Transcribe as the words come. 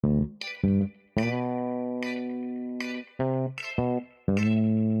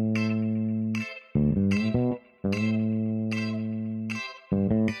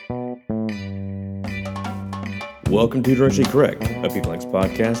Welcome to Directionally Correct, a People X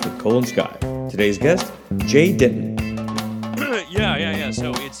podcast with Cole and Sky. Today's guest, Jay Denton. Yeah.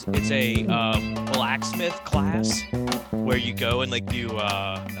 So it's a blacksmith class where you go and like you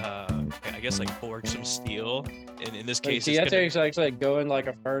I guess like forge some steel. And in this Like, case, so you it's have to gonna actually go in like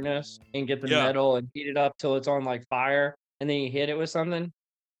a furnace and get the yeah. metal and heat it up till it's on like fire, and then you hit it with something.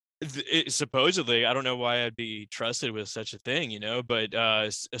 Supposedly, I don't know why I'd be trusted with such a thing, but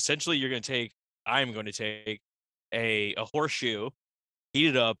essentially, I'm going to take a horseshoe, heat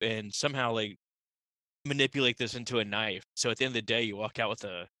it up, and somehow like manipulate this into a knife. So at the end of the day, you walk out with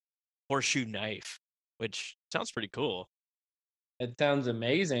a horseshoe knife, which sounds pretty cool. It sounds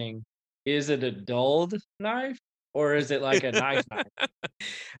amazing. Is it a dulled knife or is it like a nice knife?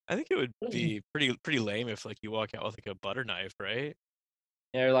 I think it would be pretty lame if like you walk out with like a butter knife, right?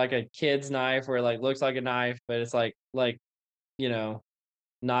 Or like a kid's knife where it like looks like a knife, but it's like you know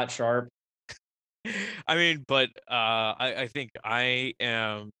not sharp. I mean, but I think I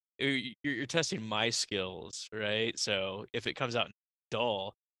am. You're testing my skills, right? So if it comes out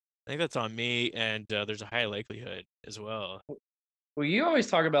dull, I think that's on me, and there's a high likelihood as well. Well, you always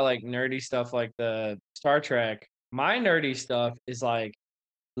talk about like nerdy stuff like the Star Trek. My nerdy stuff is like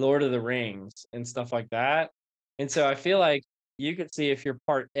Lord of the Rings and stuff like that. And so I feel like you could see if you're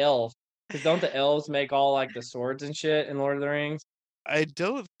part elf, because don't the elves make all like the swords and shit in Lord of the Rings? I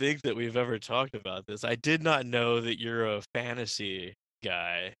don't think that we've ever talked about this. I did not know that you're a fantasy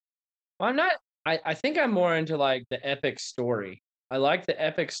guy. Well, I'm not. I think I'm more into like the epic story. I like the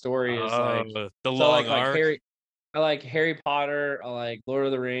epic story is like The so long like arc. Harry. I like Harry Potter. I like Lord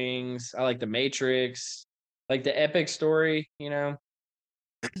of the Rings. I like the Matrix. Like the epic story, you know.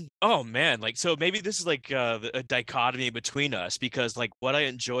 Oh man, like so maybe this is like a dichotomy between us because like what I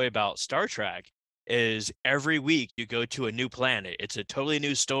enjoy about Star Trek is every week you go to a new planet. It's a totally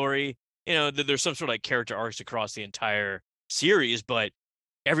new story. There's some sort of like character arcs across the entire series, but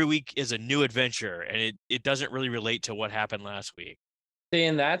every week is a new adventure and it doesn't really relate to what happened last week. See,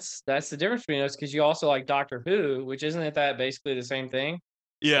 and that's the difference between us because you also like Doctor Who, which isn't it that basically the same thing?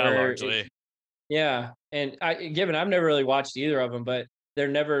 Yeah, Where largely. yeah, and given I've never really watched either of them, but they're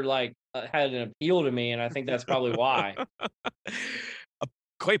never like had an appeal to me, and I think that's probably why.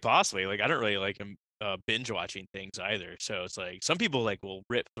 Quite possibly. Like I don't really like him binge watching things either. So it's like some people like will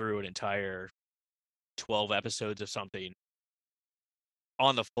rip through an entire 12 episodes of something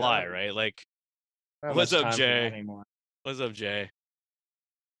on the I fly, don't, right? Like, I don't have what's much up, time for that Jay? anymore. What's up, Jay?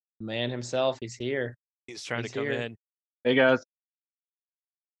 Man himself, he's here. He's trying to He's come here. in. Hey guys,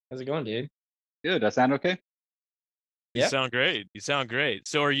 How's it going, dude? good. That sound okay? You Yeah. sound great. You sound great.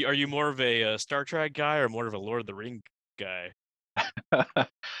 So are you more of a Star Trek guy or more of a Lord of the Ring guy?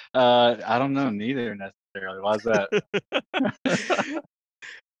 I don't know, neither necessarily. Why's that?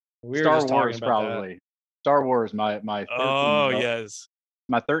 We were Star just talking Wars, about that. probably. Star Wars. My 13 Oh, year old yes.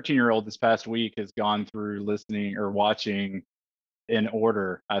 my 13-year-old this past week has gone through listening or watching in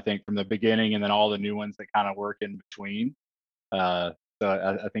order. I think from the beginning, and then all the new ones that kind of work in between. So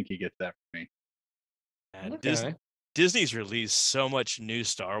I think he gets that from me. And Okay. Disney's released so much new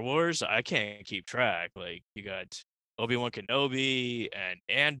Star Wars, I can't keep track. Like you got Obi-Wan Kenobi and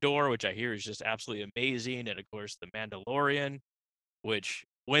Andor, which I hear is just absolutely amazing, and of course the Mandalorian, which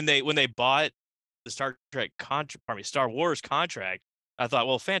when they bought the Star Wars contract, I thought,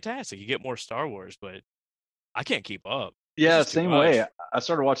 well, fantastic, you get more Star Wars, but I can't keep up. It's Yeah, just too same way. much. I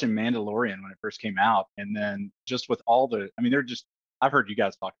started watching Mandalorian when it first came out, and then just with all I mean, they're just, I've heard you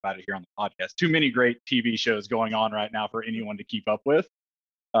guys talk about it here on the podcast. Too many great TV shows going on right now for anyone to keep up with.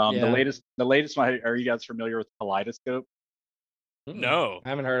 The Yeah. latest one, are you guys familiar with Kaleidoscope? No. I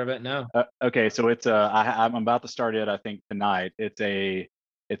haven't heard of it. No. Okay, so it's I'm about to start it, I think tonight. It's a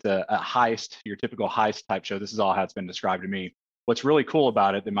heist, your typical heist type show. This is all how it's been described to me. What's really cool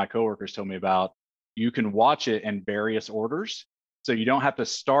about it that my coworkers told me about, you can watch it in various orders, so you don't have to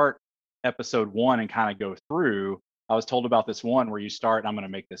start episode 1 and kind of go through. I was told about this one where you start, I'm going to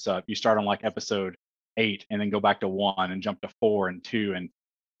make this up, you start on like episode 8 and then go back to 1 and jump to 4 and 2, and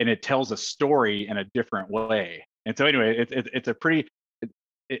it tells a story in a different way. And so anyway, it's a pretty,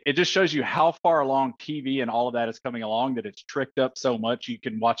 it just shows you how far along TV and all of that is coming along, that it's tricked up so much you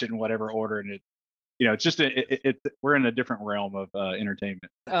can watch it in whatever order, and it's just we're in a different realm of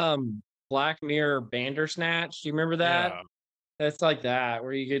entertainment. Black Mirror Bandersnatch. Do you remember that? Yeah. That's like that,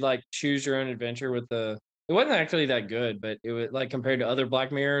 where you could like choose your own adventure with the. It wasn't actually that good, but it was like compared to other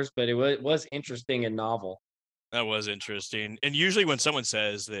Black Mirrors, but it was interesting and novel. That was interesting. And usually when someone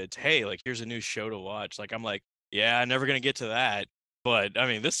says that, hey, like here's a new show to watch, like I'm like, yeah, never gonna get to that. But I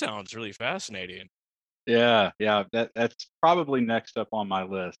mean, this sounds really fascinating. Yeah, that's probably next up on my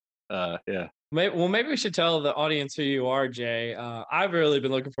list. Yeah. Maybe we should tell the audience who you are, Jay. I've really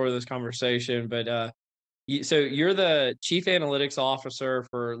been looking forward to this conversation, but so you're the chief analytics officer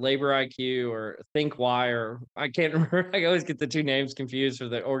for Labor IQ or ThinkWhy, or I can't remember. I always get the two names confused for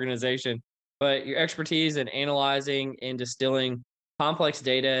the organization. But your expertise in analyzing and distilling complex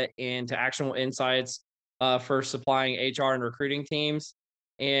data into actionable insights for supplying HR and recruiting teams.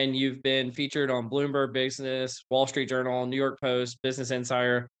 And you've been featured on Bloomberg Business, Wall Street Journal, New York Post, Business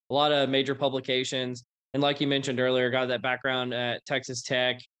Insider, a lot of major publications. And like you mentioned earlier, got that background at Texas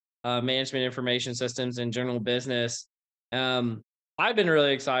Tech, management information systems and general business. Um, I've been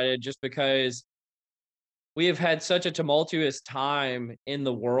really excited just because we have had such a tumultuous time in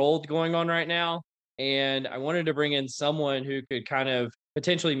the world going on right now. And I wanted to bring in someone who could kind of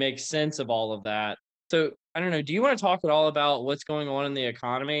potentially make sense of all of that. So I don't know, do you want to talk at all about what's going on in the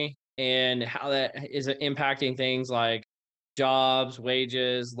economy and how that is impacting things like jobs,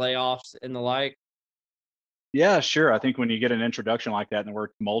 wages, layoffs, and the like? Yeah, sure. I think when you get an introduction like that, and the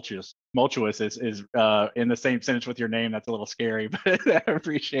word tumultuous is in the same sentence with your name, that's a little scary, but I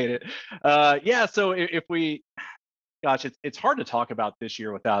appreciate it. Yeah. So if we, gosh, it's hard to talk about this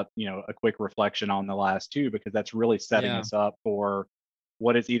year without a quick reflection on the last two, because that's really setting Yeah. us up for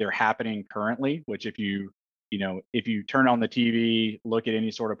what is either happening currently. Which if you turn on the TV, look at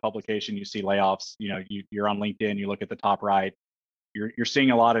any sort of publication, you see layoffs. You're on LinkedIn, you look at the top right, you're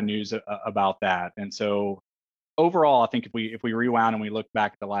seeing a lot of news about that. And so overall, I think if we rewound and we look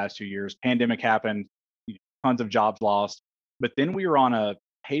back at the last 2 years, pandemic happened, tons of jobs lost, but then we were on a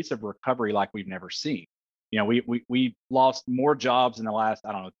pace of recovery like we've never seen. We lost more jobs in the last,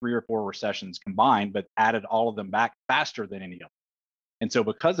 I don't know, 3 or 4 recessions combined, but added all of them back faster than any of them. And so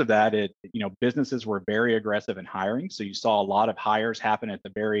because of that, businesses were very aggressive in hiring. So you saw a lot of hires happen at the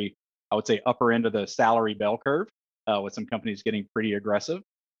very, I would say, upper end of the salary bell curve, with some companies getting pretty aggressive.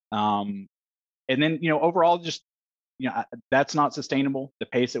 And then, overall, just that's not sustainable. The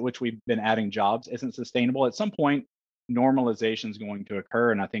pace at which we've been adding jobs isn't sustainable. At some point, normalization is going to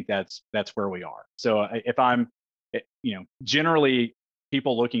occur, and I think that's where we are. So if I'm, generally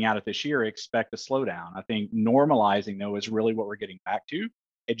people looking at it this year expect a slowdown. I think normalizing though is really what we're getting back to.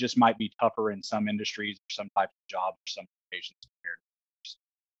 It just might be tougher in some industries or some types of jobs or some locations compared to others.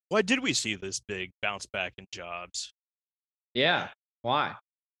 Why did we see this big bounce back in jobs? Yeah. Why?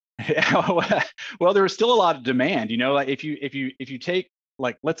 Yeah, well, there was still a lot of demand. Like if you take,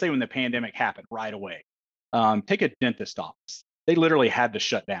 like, let's say when the pandemic happened right away, take a dentist office. They literally had to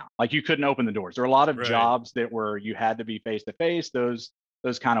shut down. Like, you couldn't open the doors. There were a lot of Right. jobs that were, you had to be face to face. Those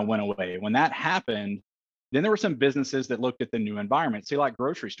kind of went away. When that happened, then there were some businesses that looked at the new environment. Say like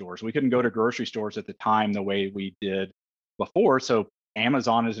grocery stores. We couldn't go to grocery stores at the time the way we did before. So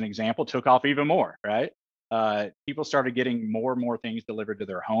Amazon, as an example, took off even more, right? People started getting more and more things delivered to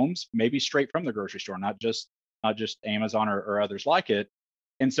their homes, maybe straight from the grocery store, not just Amazon or others like it.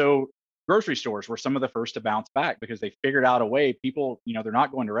 And so grocery stores were some of the first to bounce back because they figured out a way. People, they're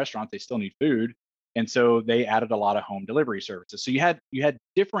not going to restaurants, they still need food. And so they added a lot of home delivery services. So you had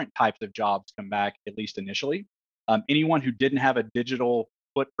different types of jobs come back, at least initially. Anyone who didn't have a digital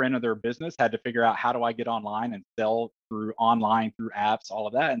footprint of their business had to figure out, how do I get online and sell through online, through apps, all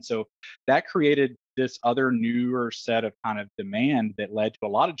of that. And so that created this other newer set of kind of demand that led to a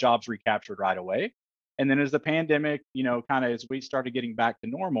lot of jobs recaptured right away. And then as the pandemic, kind of as we started getting back to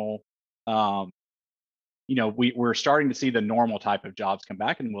normal, um, we're starting to see the normal type of jobs come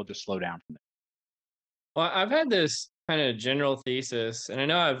back, and we'll just slow down from there. Well, I've had this kind of general thesis, and I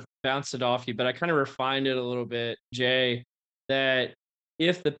know I've bounced it off you, but I kind of refined it a little bit, Jay, that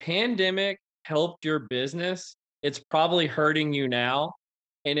if the pandemic helped your business, it's probably hurting you now.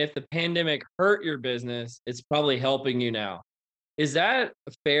 And if the pandemic hurt your business, it's probably helping you now. Is that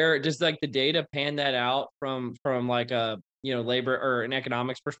fair? Just like the data pan that out from like a labor or an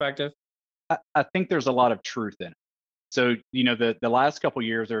economics perspective? I think there's a lot of truth in it. So, the last couple of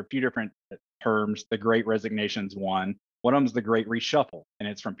years, there are a few different terms. The Great Resignation's one. One of them is the Great Reshuffle, and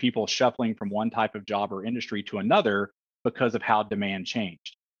it's from people shuffling from one type of job or industry to another because of how demand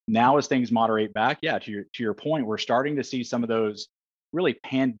changed. Now, as things moderate back, yeah, to your point, we're starting to see some of those really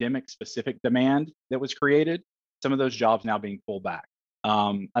pandemic specific demand that was created. Some of those jobs now being pulled back.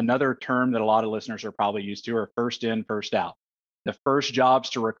 Another term that a lot of listeners are probably used to are first in, first out. The first jobs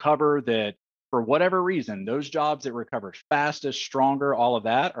to recover that, for whatever reason, those jobs that recovered fastest, stronger, all of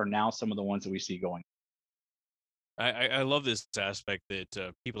that are now some of the ones that we see going. I love this aspect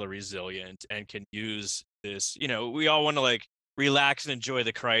that people are resilient and can use this. We all want to like relax and enjoy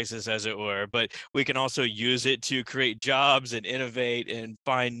the crisis, as it were, but we can also use it to create jobs and innovate and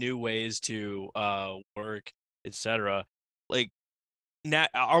find new ways to work, etc. Like, now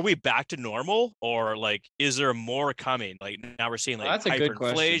are we back to normal, or like is there more coming? Like now we're seeing Well, like that's a good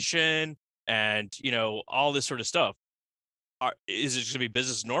question. hyperinflation and all this sort of stuff. Is it just gonna be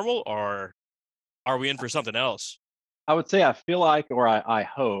business normal, or are we in for something else? I would say I feel like, or I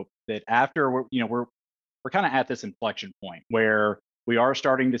hope that after we're kind of at this inflection point where we are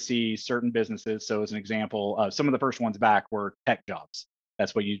starting to see certain businesses. So as an example, some of the first ones back were tech jobs.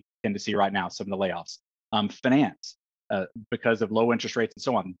 That's what you tend to see right now, some of the layoffs. Finance, because of low interest rates and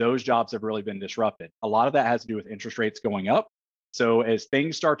so on, those jobs have really been disrupted. A lot of that has to do with interest rates going up. So as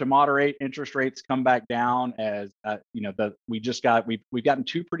things start to moderate, interest rates come back down. As we've gotten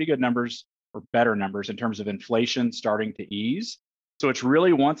two pretty good numbers or better numbers in terms of inflation starting to ease. So it's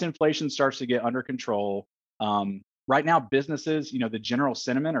really once inflation starts to get under control. Right now, businesses, the general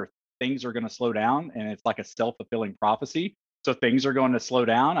sentiment or things are going to slow down, and it's like a self-fulfilling prophecy. So things are going to slow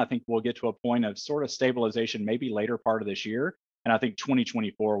down. I think we'll get to a point of sort of stabilization maybe later part of this year. And I think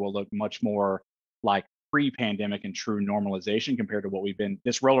 2024 will look much more like pre-pandemic and true normalization compared to what we've been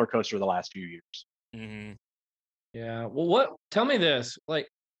this roller coaster the last few years. Mm-hmm. Yeah. Well, tell me this, like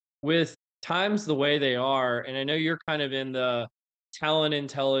with times the way they are, and I know you're kind of in the talent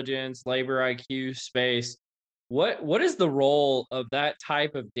intelligence, labor IQ space. What is the role of that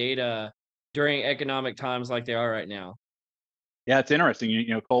type of data during economic times like they are right now? Yeah, it's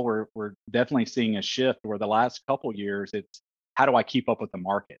interesting. Cole, we're definitely seeing a shift where the last couple years, it's how do I keep up with the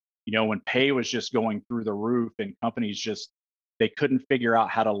market? When pay was just going through the roof and companies they couldn't figure out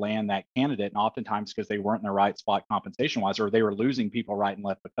how to land that candidate, and oftentimes because they weren't in the right spot compensation wise, or they were losing people right and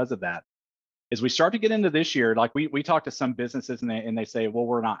left because of that. As we start to get into this year, like we talk to some businesses and they say, well,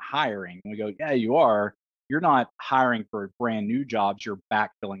 we're not hiring. And we go, yeah, you are. You're not hiring for brand new jobs. You're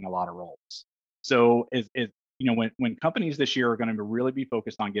backfilling a lot of roles. So when companies this year are going to really be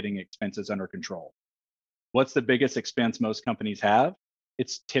focused on getting expenses under control, what's the biggest expense most companies have?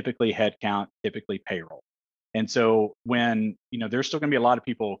 It's typically headcount, typically payroll. And so when, there's still going to be a lot of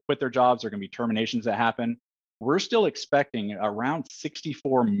people quit their jobs, there are going to be terminations that happen. We're still expecting around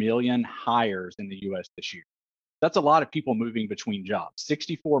 64 million hires in the US this year. That's a lot of people moving between jobs.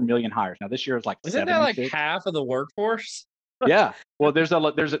 64 million hires. Now this year is like Isn't that like 76. half of the workforce? Yeah. Well,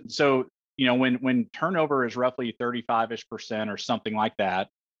 so when turnover is roughly 35-ish% or something like that,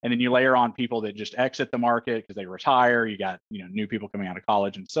 and then you layer on people that just exit the market because they retire, you got new people coming out of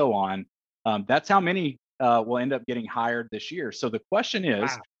college and so on. That's how many will end up getting hired this year. So the question is,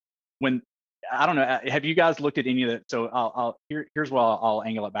 Wow. when I don't know, have you guys looked at any of that? So here's what I'll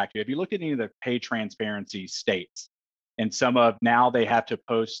angle it back to. Have you looked at any of the pay transparency states? And some of now they have to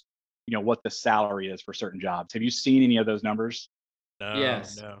post, what the salary is for certain jobs. Have you seen any of those numbers? No,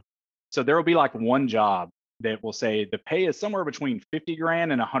 Yes. no. So there will be like one job that will say the pay is somewhere between 50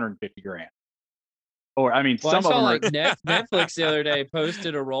 grand and 150 grand. Or I mean, Well, I some of saw them are. like Netflix the other day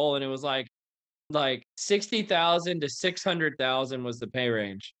posted a role, and it was like 60,000 to 600,000 was the pay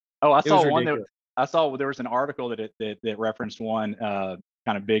range. Oh, It was ridiculous. I saw there was an article that referenced one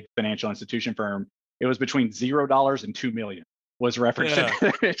kind of big financial institution firm. It was between $0 and 2 million was referenced.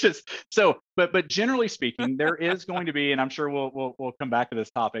 Yeah. It's just so, but generally speaking, there is going to be, and I'm sure we'll come back to this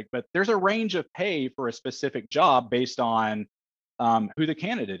topic, but there's a range of pay for a specific job based on who the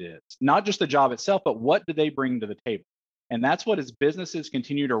candidate is, not just the job itself, but what do they bring to the table. And that's what, as businesses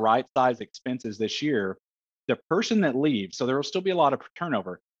continue to right size expenses this year, the person that leaves, so there will still be a lot of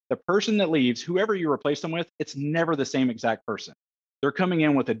turnover. The person that leaves, whoever you replace them with, it's never the same exact person. They're coming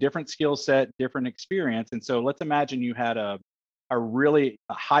in with a different skill set, different experience. And so let's imagine you had a really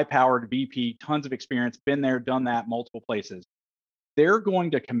high powered VP, tons of experience, been there, done that multiple places. They're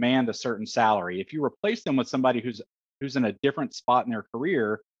going to command a certain salary. If you replace them with somebody who's in a different spot in their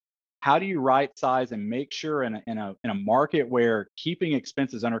career, how do you right size and make sure in a market where keeping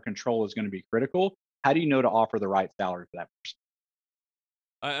expenses under control is going to be critical? How do you know to offer the right salary for that person?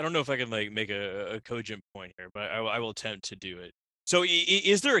 I don't know if I can like make a cogent point here, but I will attempt to do it. So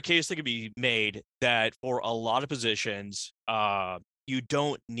is there a case that could be made that for a lot of positions, you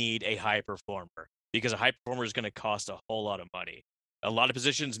don't need a high performer because a high performer is going to cost a whole lot of money. A lot of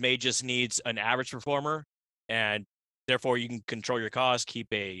positions may just need an average performer, and therefore you can control your costs, keep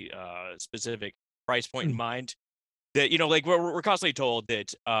a specific price point in mind. That like we're constantly told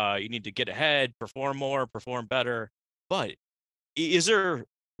that you need to get ahead, perform more, perform better. But is there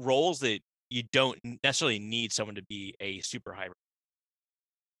roles that you don't necessarily need someone to be a super high?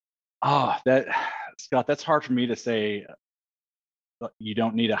 Oh, Scott, that's hard for me to say. You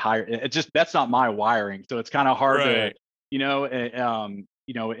don't need a higher. It just that's not my wiring, so it's kind of hard to, Right.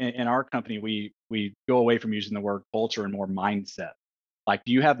 in our company we go away from using the word culture and more mindset. Like,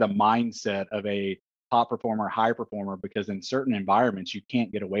 do you have the mindset of a top performer, high performer, because in certain environments, you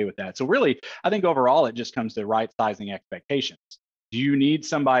can't get away with that. So really, I think overall, it just comes to right sizing expectations. Do you need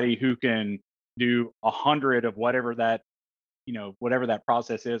somebody who can do 100 of whatever that, whatever that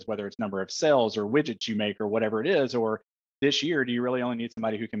process is, whether it's number of cells or widgets you make or whatever it is, or this year, do you really only need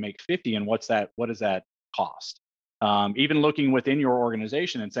somebody who can make 50? And what does that cost? Even looking within your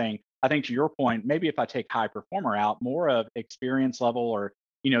organization and saying, I think to your point, maybe if I take high performer out, more of experience level, or,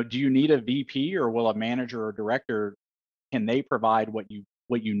 do you need a VP, or will a manager or director, can they provide what you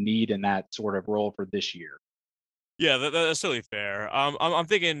need in that sort of role for this year? Yeah, that's totally fair. I'm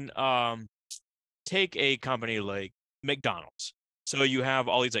thinking, take a company like McDonald's. So you have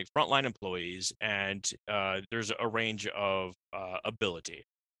all these like frontline employees, and there's a range of ability.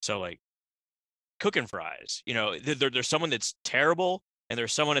 So like cooking fries, there's someone that's terrible, and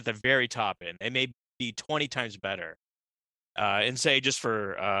there's someone at the very top end. They may be 20 times better. And say, just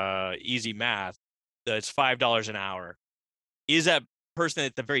for easy math, that's $5 an hour. Is that person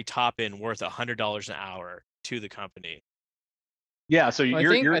at the very top end worth $100 an hour to the company? Yeah. So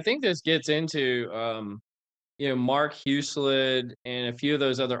I think this gets into Mark Huslid and a few of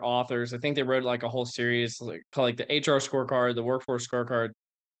those other authors. I think they wrote like a whole series called like the HR scorecard, the workforce scorecard.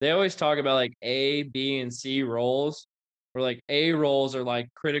 They always talk about like A, B, and C roles, where like A roles are like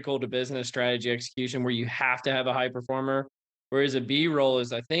critical to business strategy execution, where you have to have a high performer. Whereas a B role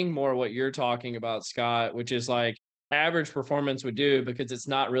is, I think, more what you're talking about, Scott, which is like average performance would do, because it's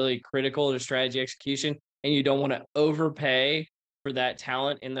not really critical to strategy execution, and you don't want to overpay for that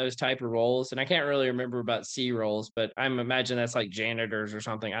talent in those type of roles. And I can't really remember about C roles, but I'm imagine that's like janitors or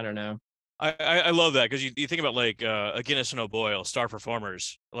something. I don't know. I love that, because you think about like a Guinness and O'Boyle, star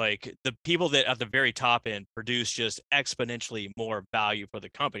performers, like the people that at the very top end produce just exponentially more value for the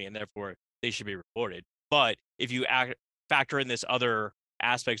company, and therefore they should be rewarded. But if you factor in this other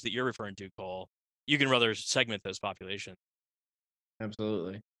aspects that you're referring to, Cole, you can rather segment those populations.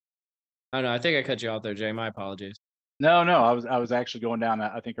 Absolutely. I don't know. I think I cut you off there, Jay. My apologies. No, I was actually going down,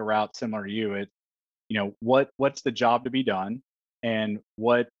 I think, a route similar to you. What's the job to be done, and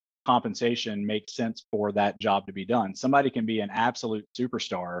what compensation makes sense for that job to be done. Somebody can be an absolute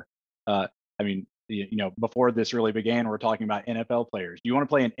superstar. I mean, before this really began, we're talking about NFL players. You want to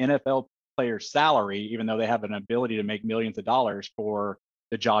play an NFL player's salary, even though they have an ability to make millions of dollars for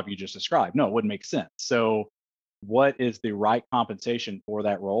the job you just described? No, it wouldn't make sense. So what is the right compensation for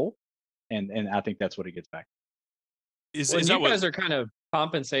that role? And I think that's what it gets back to. Is Well, that you what? guys are kind of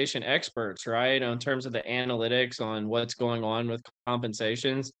compensation experts, right? In terms of the analytics on what's going on with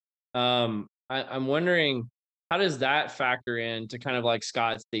compensations. I'm wondering, how does that factor in to kind of like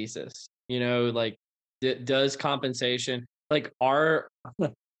Scott's thesis? Like does compensation, like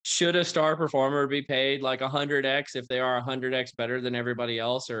should a star performer be paid like 100x if they are 100x better than everybody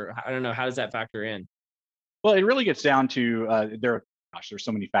else? Or I don't know, how does that factor in? Well, it really gets down to there's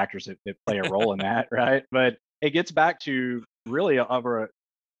so many factors that play a role in that, right? But it gets back to really over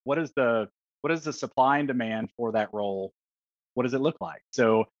what is the supply and demand for that role? What does it look like?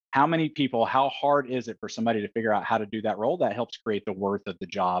 So how many people, how hard is it for somebody to figure out how to do that role? That helps create the worth of the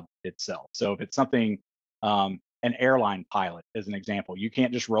job itself. So if it's something, an airline pilot as an example, you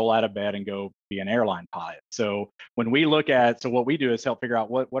can't just roll out of bed and go be an airline pilot. So when we look at, so what we do is help figure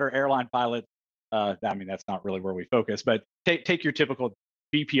out what are airline pilots. I mean, that's not really where we focus, but take your typical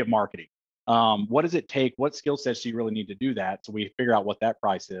VP of marketing. What does it take? What skill sets do you really need to do that? So we figure out what that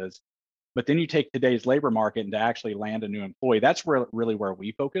price is. But then you take today's labor market, and to actually land a new employee, that's really where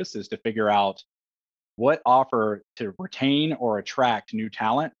we focus, is to figure out what offer to retain or attract new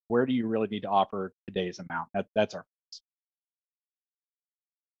talent. Where do you really need to offer today's amount? That's our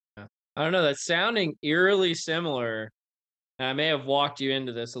focus. I don't know. That's sounding eerily similar. And I may have walked you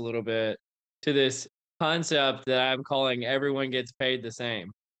into this a little bit, to this concept that I'm calling everyone gets paid the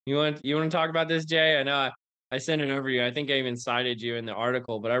same. You want to talk about this, Jay? I know I sent it over to you. I think I even cited you in the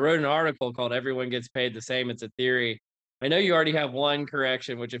article, but I wrote an article called Everyone Gets Paid the Same. It's a theory. I know you already have one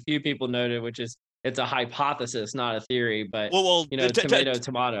correction, which a few people noted, which is it's a hypothesis, not a theory, but Well, tomato.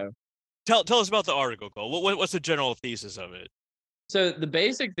 Tell us about the article, Cole. What's the general thesis of it? So the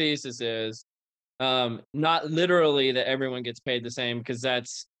basic thesis is not literally that everyone gets paid the same, because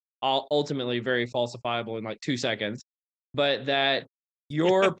that's ultimately very falsifiable in like 2 seconds, but that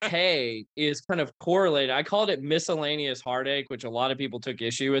your pay is kind of correlated. I called it miscellaneous heartache, which a lot of people took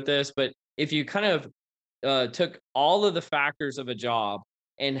issue with this, but if you kind of took all of the factors of a job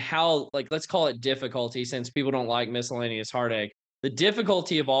and how, like, let's call it difficulty, since people don't like miscellaneous heartache, the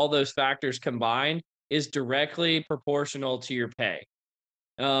difficulty of all those factors combined is directly proportional to your pay.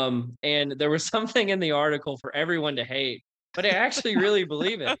 And there was something in the article for everyone to hate, but I actually really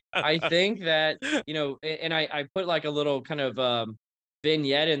believe it. I think that, and I put like a little kind of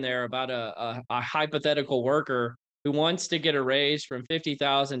vignette in there about a hypothetical worker who wants to get a raise from $50,000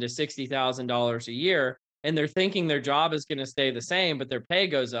 to $60,000 a year, and they're thinking their job is going to stay the same, but their pay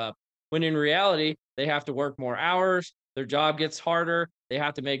goes up. When in reality, they have to work more hours, their job gets harder, they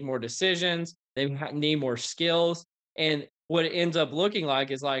have to make more decisions, they need more skills, and what it ends up looking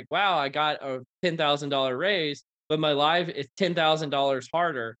like is like, wow, I got a $10,000 raise, but my life is $10,000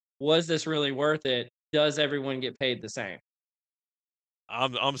 harder. Was this really worth it? Does everyone get paid the same?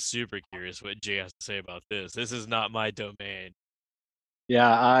 I'm super curious what Jay has to say about this. This is not my domain.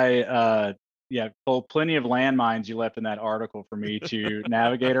 Yeah, well, plenty of landmines you left in that article for me to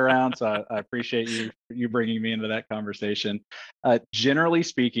navigate around. So I appreciate you bringing me into that conversation. Generally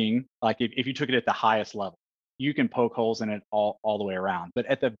speaking, like if you took it at the highest level, you can poke holes in it all the way around. But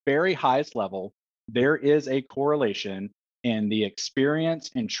at the very highest level, there is a correlation in the experience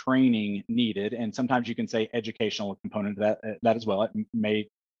and training needed, and sometimes you can say educational component of that as well. It may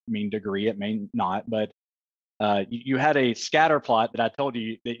mean degree, it may not, but you had a scatter plot that I told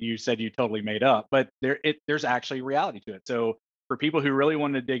you that you said you totally made up, but there's actually reality to it. So for people who really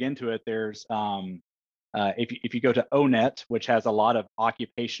want to dig into it, there's if you go to ONET, which has a lot of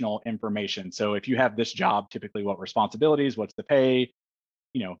occupational information. So if you have this job, typically what responsibilities, what's the pay,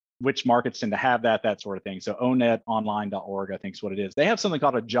 which markets tend to have that sort of thing. So onetonline.org, I think is what it is. They have something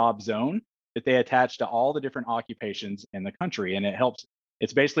called a job zone that they attach to all the different occupations in the country, and it helps.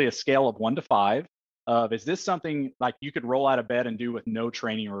 It's basically a scale of 1 to 5 of, is this something like you could roll out of bed and do with no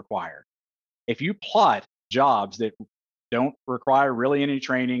training required? If you plot jobs that don't require really any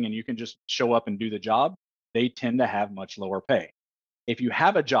training and you can just show up and do the job, they tend to have much lower pay. If you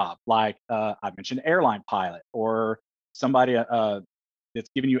have a job like I mentioned, airline pilot, or somebody that's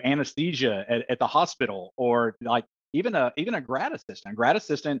giving you anesthesia at the hospital, or like even a grad assistant. A grad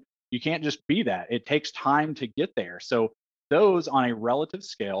assistant, you can't just be that. It takes time to get there. So those on a relative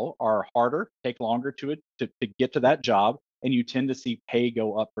scale are harder, take longer to get to that job, and you tend to see pay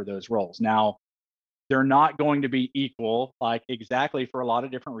go up for those roles. Now, they're not going to be equal, like exactly, for a lot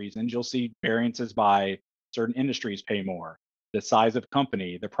of different reasons. You'll see variances by certain industries pay more, the size of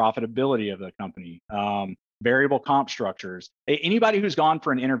company, the profitability of the company, variable comp structures. Anybody who's gone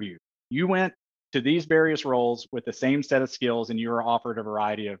for an interview, you went to these various roles with the same set of skills and you were offered a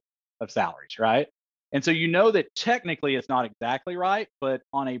variety of salaries, right? And so you know that technically it's not exactly right, but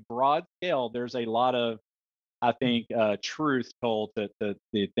on a broad scale, there's a lot of, I think, truth told to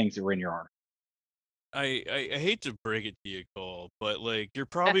the things that were in your article. I hate to break it to you, Cole, but like you're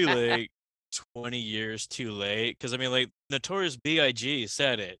probably like 20 years too late. Cause I mean, like Notorious B.I.G.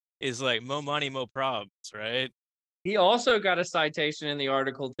 said it is like mo money, mo problems, right? He also got a citation in the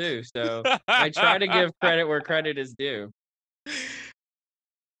article too. So I try to give credit where credit is due.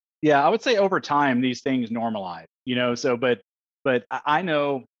 Yeah, I would say over time these things normalize, so but I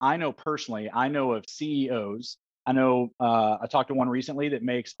know personally, I know of CEOs. I know I talked to one recently that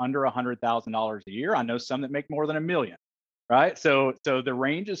makes under $100,000 a year. I know some that make more than $1 million, right? So the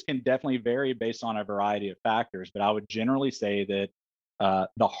ranges can definitely vary based on a variety of factors, but I would generally say that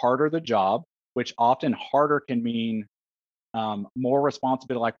the harder the job, which often harder can mean more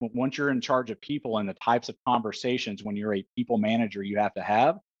responsibility. Like once you're in charge of people and the types of conversations when you're a people manager you have to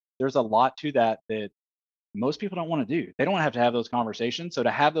have, there's a lot to that most people don't want to do. They don't have to have those conversations. So to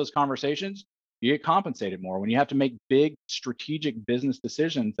have those conversations, you get compensated more. When you have to make big strategic business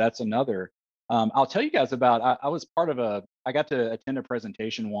decisions, that's another. I'll tell you guys about, I was part of I got to attend a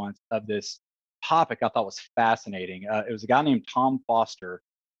presentation once of this topic I thought was fascinating. It was a guy named Tom Foster,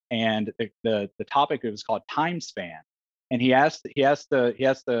 and the topic, it was called time span. And he asked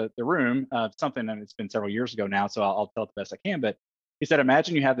the room something, and it's been several years ago now, so I'll tell it the best I can. But he said,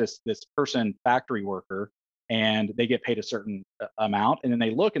 imagine you have this person, factory worker, and they get paid a certain amount, and then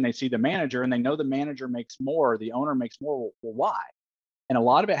they look and they see the manager, and they know the manager makes more, the owner makes more. Well, why? And a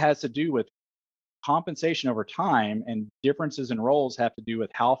lot of it has to do with compensation over time, and differences in roles have to do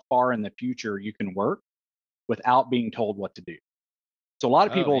with how far in the future you can work without being told what to do. So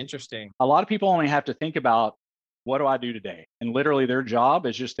Interesting. a lot of people only have to think about, what do I do today? And literally their job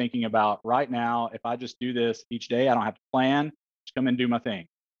is just thinking about, right now, if I just do this each day, I don't have to plan, just come and do my thing.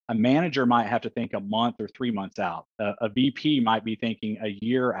 A manager might have to think a month or 3 months out. A VP might be thinking a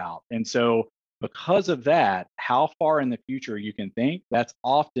year out. And so because of that, how far in the future you can think, that's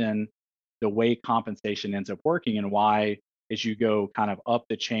often the way compensation ends up working, and why, as you go kind of up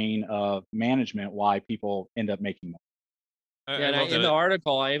the chain of management, why people end up making more. Yeah, I and love in that. the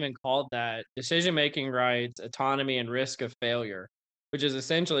article, I even called that decision-making rights, autonomy, and risk of failure. which is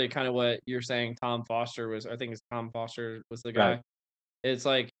essentially kind of what you're saying. Tom Foster was, I think it's Tom Foster was the guy. Right. It's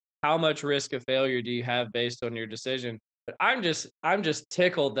like, how much risk of failure do you have based on your decision? But I'm just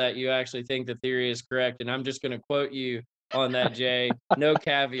tickled that you actually think the theory is correct, and I'm just going to quote you on that, Jay. No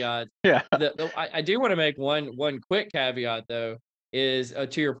caveat. Yeah. I do want to make one quick caveat though. Is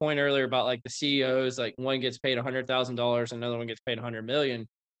to your point earlier about like the CEOs, like one gets paid $100,000, another one gets paid 100 million.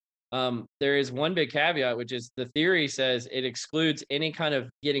 There is one big caveat, which is the theory says it excludes any kind of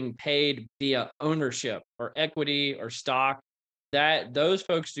getting paid via ownership or equity or stock. That those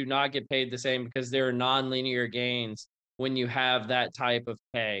folks do not get paid the same because there are non-linear gains when you have that type of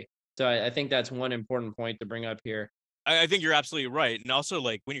pay. So I think that's one important point to bring up here. I think you're absolutely right. And also,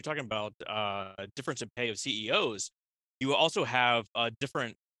 like, when you're talking about difference in pay of CEOs, you also have a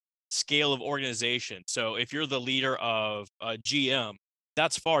different scale of organization. So if you're the leader of GM,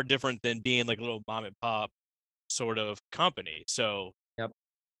 that's far different than being like a little mom and pop sort of company. So, Yep.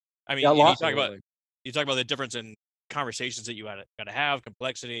 I mean, Yeah, a and you lot. talk about Absolutely. the difference in conversations that you got to have,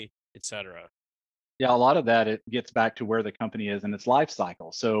 complexity, etc. Yeah, a lot of that, it gets back to where the company is in its life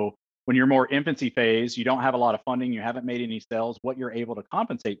cycle. So when you're more infancy phase, you don't have a lot of funding, you haven't made any sales, what you're able to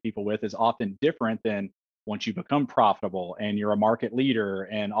compensate people with is often different than once you become profitable and you're a market leader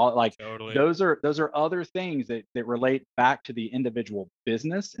and all. Like Totally. those are other things that relate back to the individual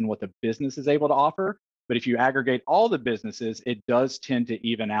business and what the business is able to offer. But if you aggregate all the businesses, it does tend to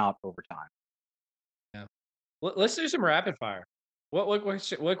even out over time. Yeah. Let's do some rapid fire.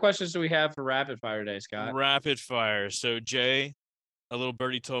 What questions do we have for rapid fire today, Scott? Rapid fire. So, Jay, a little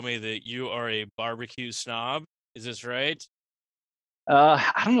birdie told me that you are a barbecue snob. Is this right?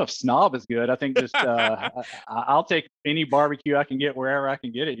 I don't know if snob is good. I think just I'll take any barbecue I can get wherever I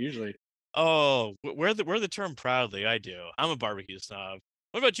can get it. Usually, Oh, wear the term proudly. I do. I'm a barbecue snob.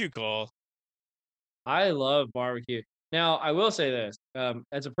 What about you, Cole? I love barbecue. Now, I will say this,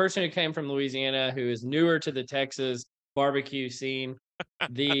 as a person who came from Louisiana, who is newer to the Texas barbecue scene,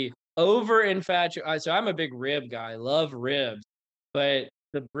 the over infatuation. So I'm a big rib guy, love ribs, but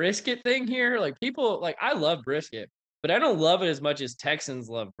the brisket thing here, like people, like I love brisket, but I don't love it as much as Texans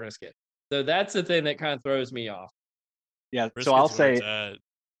love brisket. So that's the thing that kind of throws me off. yeah. So I'll Brisket's where it's say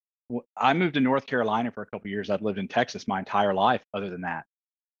at. I moved to North Carolina for a couple of years. I've lived in Texas my entire life, other than that,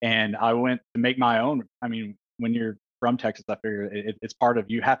 and I went to make my own. I mean, when you're from Texas, I figure it's part of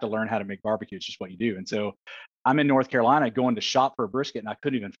you have to learn how to make barbecue. It's just what you do. And so I'm in North Carolina going to shop for a brisket, and I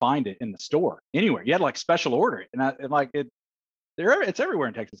couldn't even find it in the store anywhere. You had to like special order it, and like it's everywhere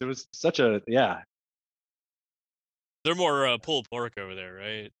in Texas. It was such a They're more pulled pork over there,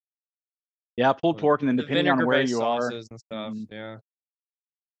 right? yeah, pulled pork, and then The depending on where vinegar-based you are. sauces and stuff. Mhm. Yeah.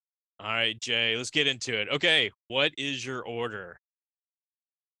 All right, Jay, let's get into it. Okay, what is your order?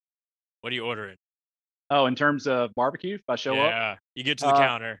 What are you ordering? Oh, in terms of barbecue, if I show up, Yeah, you get to the uh,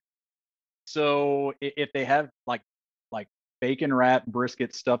 counter. so if they have like bacon wrapped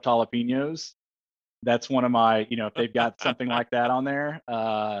brisket stuffed jalapenos, that's one of my, if they've got something like that on there.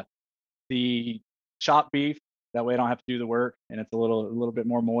 The chopped beef, that way I don't have to do the work, and it's a little bit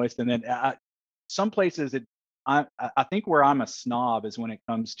more moist. And then some places I think where I'm a snob is when it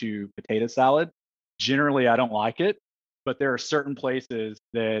comes to potato salad. Generally, I don't like it, but there are certain places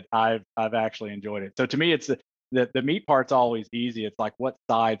that I've actually enjoyed it. So to me, it's the meat part's always easy. It's like what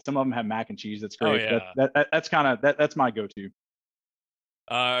side. Some of them have mac and cheese. That's Oh great. But yeah. that's kind of that's my go-to.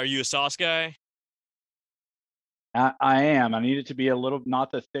 Are you a sauce guy? I am. I need it to be a little,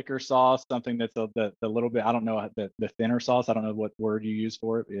 not the thicker sauce, something that's the little bit. I don't know the thinner sauce. I don't know what word you use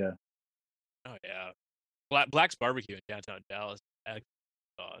for it. But yeah. Oh yeah. Black's barbecue in downtown Dallas. Excellent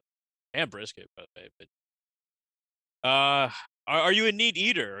sauce. And brisket, by the way. But are you a neat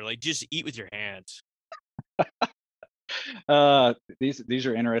eater? Or like just eat with your hands? These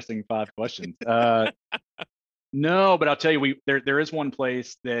are interesting 5 questions. No, but I'll tell you, there is one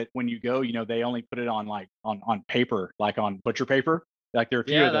place that when you go, they only put it on like on paper, like on butcher paper. Like there are a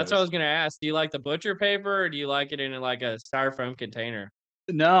few Yeah, of that's what I those. was gonna ask. Do you like the butcher paper or do you like it in like a styrofoam container?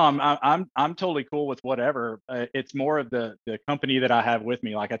 No, I'm totally cool with whatever. It's more of the company that I have with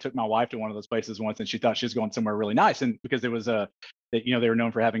me. Like I took my wife to one of those places once, and she thought she was going somewhere really nice, and because it was that they were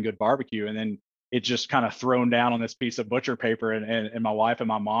known for having good barbecue, and then it just kind of thrown down on this piece of butcher paper, and my wife and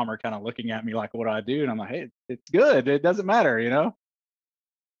my mom are kind of looking at me like, what do I do? And I'm like, hey, it's good. It doesn't matter.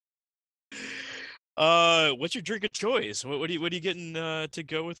 What's your drink of choice? What are you getting to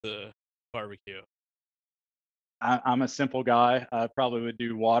go with the barbecue? I'm a simple guy. I probably would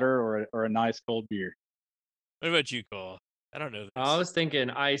do water or a nice cold beer. What about you, Cole? I don't know I this. was thinking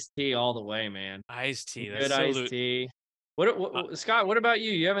iced tea all the way, man. Iced tea. That's Good so iced tea. What, uh, Scott? What about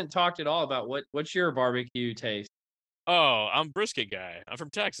you? You haven't talked at all about what's your barbecue taste? Oh, I'm brisket guy. I'm from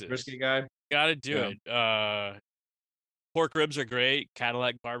Texas. Brisket guy. Gotta do Yeah. it. Pork ribs are great.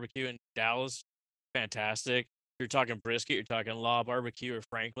 Cadillac barbecue in Dallas, fantastic. If you're talking brisket, you're talking Law Barbecue or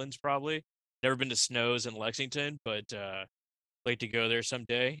Franklin's probably. Never been to Snow's in Lexington, but like to go there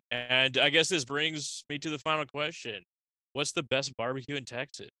someday. And I guess this brings me to the final question. What's the best barbecue in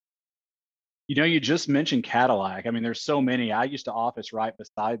Texas? You just mentioned Cadillac. I mean, there's so many. I used to office right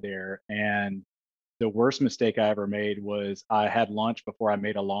beside there, and the worst mistake I ever made was I had lunch before I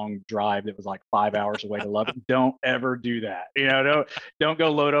made a long drive that was like 5 hours away to Lubbock. Don't ever do that. Don't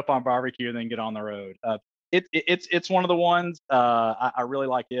go load up on barbecue and then get on the road. It's one of the ones I really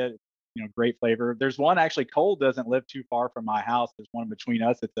like it. Great flavor. There's one actually. Cole doesn't live too far from my house. There's one between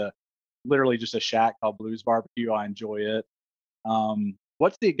us. It's literally just a shack called Blues Barbecue. I enjoy it.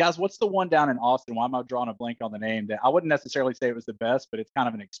 What's the one down in Austin? Why am I drawing a blank on the name? That I wouldn't necessarily say it was the best, but it's kind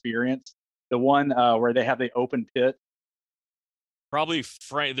of an experience. The one where they have the open pit. Probably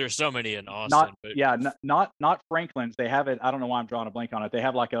Frank. There's so many in Austin, Not but yeah, not Franklin's. They have it. I don't know why I'm drawing a blank on it. They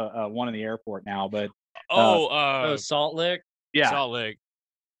have like a one in the airport now, but Oh, Salt Lick. yeah, Salt Lake.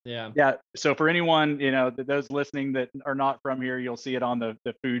 Yeah. yeah. So for anyone those listening that are not from here, you'll see it on the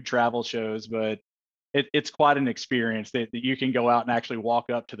food travel shows, but it's quite an experience that you can go out and actually walk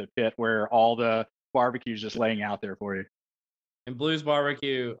up to the pit where all the barbecue is just laying out there for you. And Blues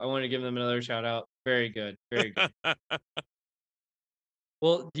Barbecue, I want to give them another shout out. Very good. Very good.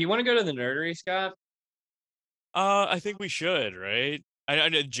 Well, do you want to go to the nerdery, Scott? I think we should, right? I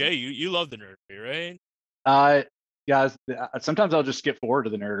know Jay, you love the nerdery, right? Guys, sometimes I'll just skip forward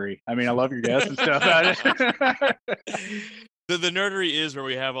to the nerdery. I mean, I love your guests and stuff. The nerdery is where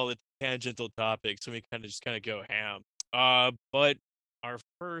we have all the tangential topics, and we kind of go ham. But our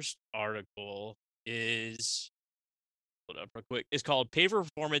first article is hold up real quick. It's called "Pay for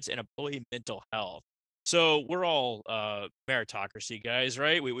Performance and Employee Mental Health." So we're all meritocracy guys,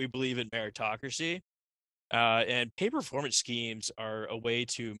 right? We believe in meritocracy. And pay performance schemes are a way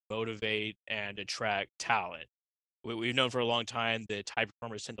to motivate and attract talent. We've known for a long time that high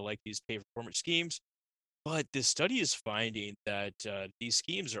performers tend to like these pay performance schemes, but this study is finding that these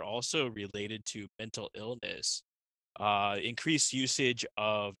schemes are also related to mental illness, increased usage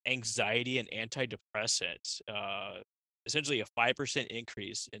of anxiety and antidepressants, essentially a 5%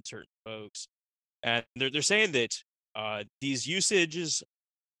 increase in certain folks. And they're saying that these usages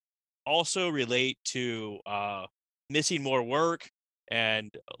also relate to missing more work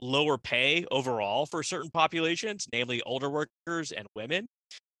and lower pay overall for certain populations, namely older workers and women,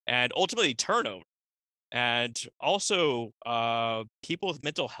 and ultimately turnover. And also, people with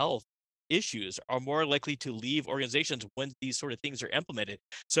mental health issues are more likely to leave organizations when these sort of things are implemented.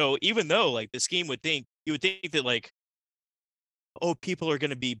 So even though like the scheme you would think that like, oh, people are going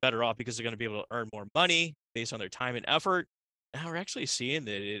to be better off because they're going to be able to earn more money based on their time and effort. Now we're actually seeing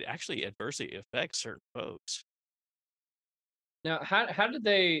that it actually adversely affects certain folks. Now, how did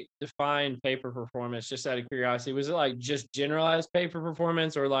they define pay for performance? Just out of curiosity, was it like just generalized pay for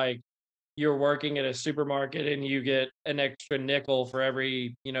performance, or like you're working at a supermarket and you get an extra nickel for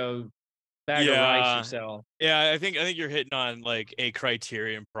every bag of rice you sell? Yeah, I think you're hitting on like a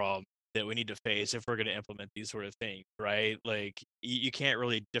criterion problem that we need to face if we're going to implement these sort of things, right? Like you can't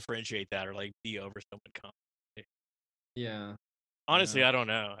really differentiate that or like be over someone. Yeah. Honestly, Yeah. I don't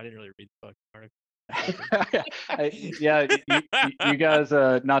know. I didn't really read the fucking article. Yeah, you guys,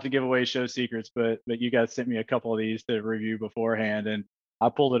 not to give away show secrets, but you guys sent me a couple of these to review beforehand, and I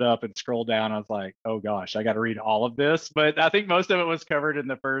pulled it up and scrolled down. I was like, oh gosh, I got to read all of this. But I think most of it was covered in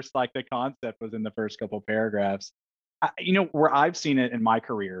the first, like the concept was in the first couple paragraphs. Where I've seen it in my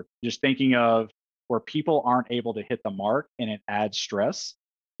career, just thinking of where people aren't able to hit the mark and it adds stress.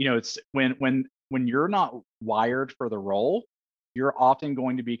 It's when you're not wired for the role, you're often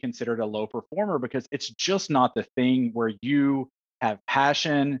going to be considered a low performer because it's just not the thing where you have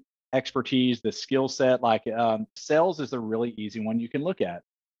passion, expertise, the skill set. Like sales is a really easy one you can look at.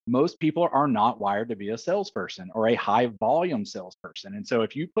 Most people are not wired to be a salesperson or a high volume salesperson. And so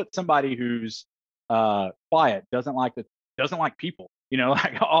if you put somebody who's quiet, doesn't like people,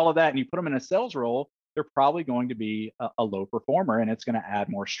 like all of that, and you put them in a sales role, they're probably going to be a low performer, and it's going to add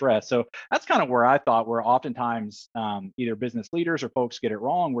more stress. So that's kind of where I thought where oftentimes either business leaders or folks get it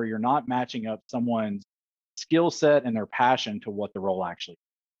wrong, where you're not matching up someone's skill set and their passion to what the role actually is.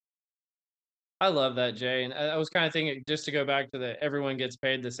 I love that, Jay. And I was kind of thinking, just to go back to the everyone gets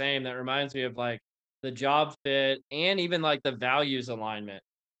paid the same, that reminds me of like the job fit and even like the values alignment.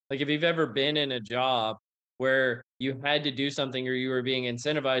 Like if you've ever been in a job where you had to do something or you were being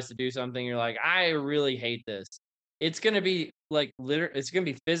incentivized to do something, you're like, I really hate this. It's going to be like it's going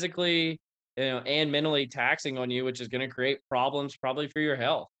to be physically and mentally taxing on you, which is going to create problems probably for your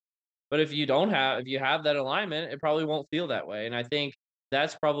health. But if you have that alignment, it probably won't feel that way. And I think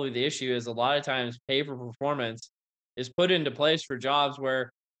that's probably the issue is a lot of times pay for performance is put into place for jobs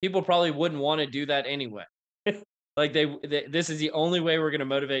where people probably wouldn't want to do that anyway. Like this is the only way we're going to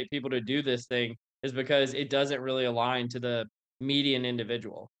motivate people to do this thing is because it doesn't really align to the median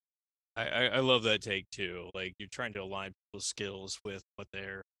individual. I love that take too. Like you're trying to align people's skills with what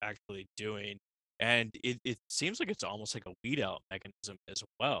they're actually doing. And it seems like it's almost like a weed out mechanism as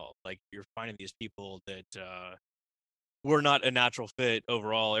well. Like you're finding these people that were not a natural fit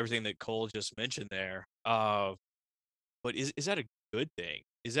overall, everything that Cole just mentioned there. But is that a good thing?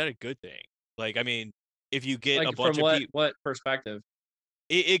 Is that a good thing? Like, I mean, if you get a Like from bunch of people, what perspective?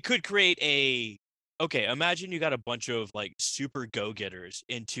 it could create a okay, imagine you got a bunch of like super go-getters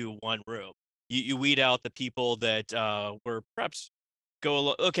into one room. You weed out the people that were perhaps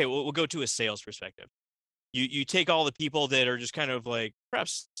okay, we'll go to a sales perspective. You take all the people that are just kind of like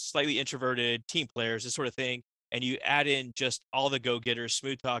perhaps slightly introverted team players, this sort of thing, and you add in just all the go-getters,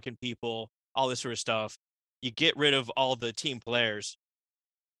 smooth talking people, all this sort of stuff. You get rid of all the team players.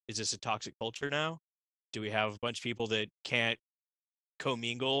 Is this a toxic culture now? Do we have a bunch of people that can't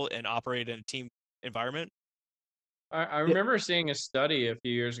commingle and operate in a team environment? I Yeah. remember seeing a study a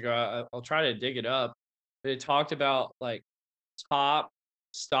few years ago. I'll try to dig it up. But it talked about like top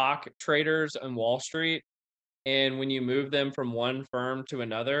stock traders on Wall Street, and when you move them from one firm to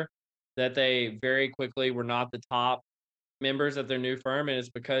another, that they very quickly were not the top members of their new firm, and it's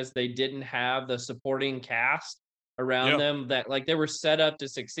because they didn't have the supporting cast around Yeah. them that like they were set up to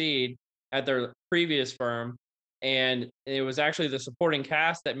succeed at their previous firm, and it was actually the supporting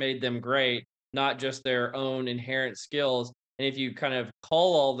cast that made them great, not just their own inherent skills. And if you kind of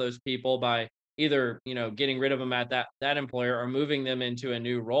call all those people by either getting rid of them at that employer or moving them into a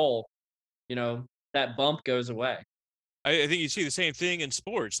new role, you know that bump goes away. I think you see the same thing in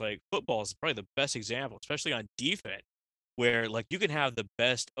sports. Like football is probably the best example, especially on defense, where like you can have the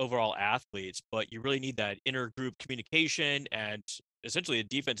best overall athletes, but you really need that inner group communication. And essentially, a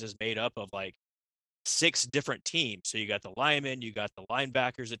defense is made up of like six different teams. So you got the linemen, you got the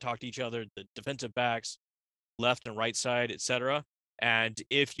linebackers that talk to each other, the defensive backs, left and right side, etc. And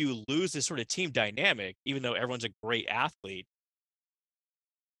if you lose this sort of team dynamic, even though everyone's a great athlete,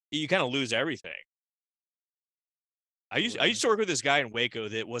 you kind of lose everything. I used to work with this guy in Waco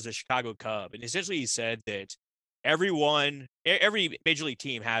that was a Chicago Cub, and essentially he said that every major league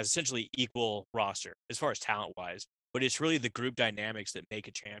team has essentially equal roster as far as talent wise, but it's really the group dynamics that make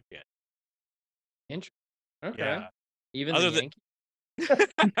a champion. Interesting. Okay. Yeah. Even the Other than Yankees.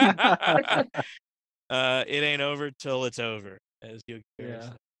 it ain't over till it's over, as you Yeah.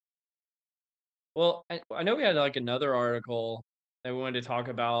 Well, I know we had like another article that we wanted to talk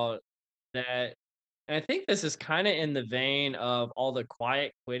about that, and I think this is kind of in the vein of all the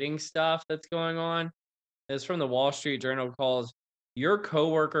quiet quitting stuff that's going on. It's from the Wall Street Journal, calls "Your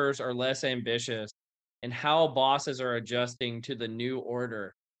Coworkers Are Less Ambitious and How Bosses Are Adjusting to the New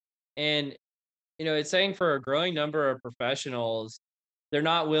Order." And it's saying for a growing number of professionals, they're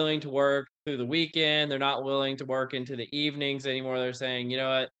not willing to work through the weekend. They're not willing to work into the evenings anymore. They're saying, you know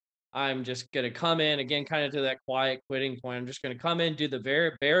what? I'm just going to come in again, kind of to that quiet quitting point. I'm just going to come in, do the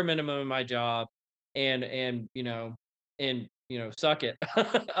very bare minimum of my job and suck it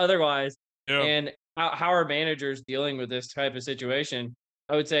otherwise. yeah. And how are managers dealing with this type of situation?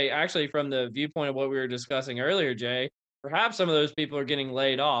 I would say actually from the viewpoint of what we were discussing earlier, Jay, perhaps some of those people are getting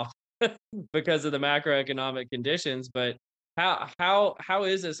laid off because of the macroeconomic conditions. But how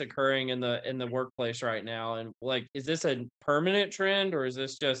is this occurring in the workplace right now? And like, is this a permanent trend or is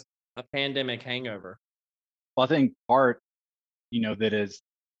this just a pandemic hangover? Well, I think part, that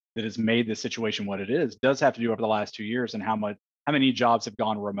has made this situation what it is does have to do over the last 2 years and how many jobs have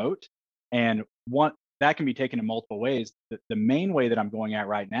gone remote. And one that can be taken in multiple ways. The main way that I'm going at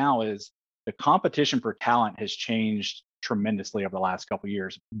right now is the competition for talent has changed tremendously over the last couple of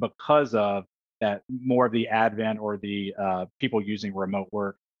years because of that more of the advent or the people using remote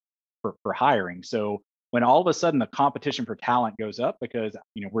work for hiring. So when all of a sudden the competition for talent goes up because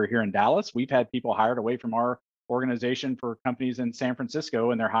we're here in Dallas, we've had people hired away from our organization for companies in San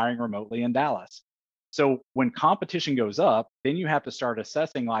Francisco and they're hiring remotely in Dallas. So when competition goes up, then you have to start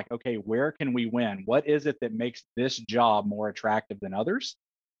assessing like, okay, where can we win? What is it that makes this job more attractive than others?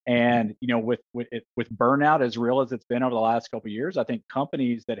 And with burnout as real as it's been over the last couple of years, I think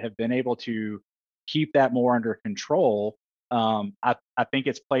companies that have been able to keep that more under control, I think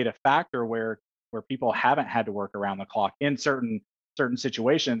it's played a factor where people haven't had to work around the clock in certain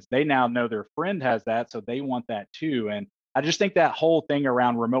situations. They now know their friend has that, so they want that too. And I just think that whole thing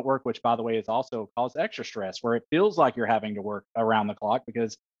around remote work, which by the way is also caused extra stress, where it feels like you're having to work around the clock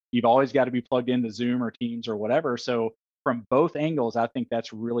because you've always got to be plugged into Zoom or Teams or whatever. So from both angles, I think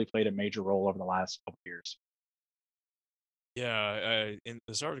that's really played a major role over the last couple of years. Yeah, in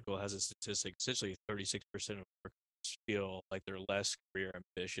this article has a statistic. Essentially, 36% of workers feel like they're less career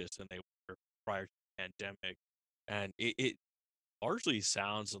ambitious than they were prior to the pandemic, and it largely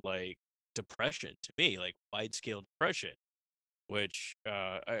sounds like depression to me, like wide scale depression, which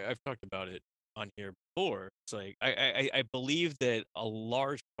I've talked about it on here before. It's like I believe that a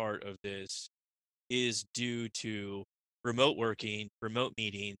large part of this is due to remote working, remote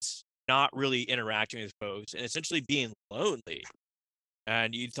meetings, not really interacting with folks, and essentially being lonely.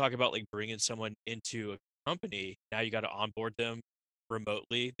 And you talk about like bringing someone into a company. Now you got to onboard them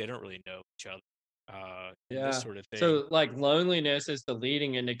remotely. They don't really know each other, and this Yeah. sort of thing. So like loneliness is the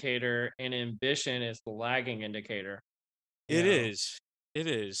leading indicator and ambition is the lagging indicator. You It know, is. It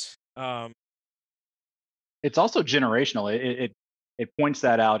is. It's also generational. It points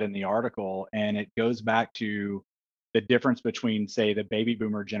that out in the article, and it goes back to the difference between, say, the baby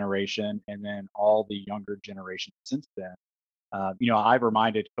boomer generation and then all the younger generations since then. I've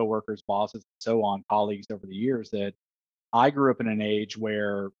reminded coworkers, bosses, and so on, colleagues over the years that I grew up in an age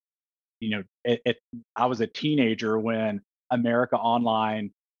where I was a teenager when America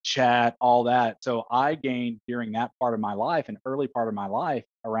Online, chat, all that. So I gained during that part of my life, an early part of my life,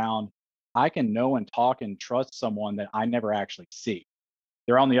 around I can know and talk and trust someone that I never actually see.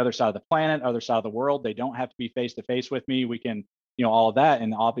 They're on the other side of the planet, other side of the world. They don't have to be face to face with me. We can, all of that.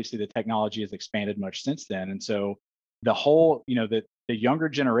 And obviously the technology has expanded much since then. And so the whole, the younger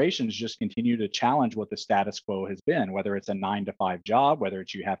generations just continue to challenge what the status quo has been, whether it's a 9 to 5 job, whether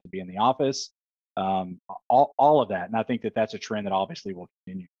it's you have to be in the office, all of that. And I think that that's a trend that obviously will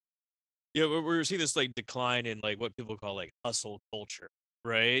continue. Yeah, we're seeing this like decline in like what people call like hustle culture,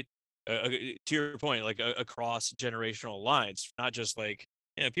 right? To your point, like across generational lines, not just like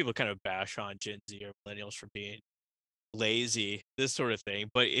people kind of bash on Gen Z or millennials for being lazy, this sort of thing,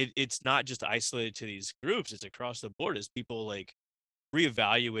 but it's not just isolated to these groups; it's across the board as people like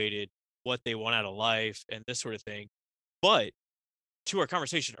reevaluated what they want out of life and this sort of thing. But to our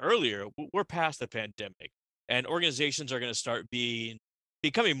conversation earlier, we're past the pandemic, and organizations are going to start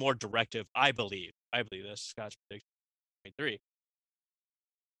becoming more directive. I believe. I believe that's Scott's prediction. 23.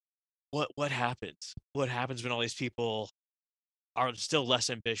 What happens? What happens when all these people are still less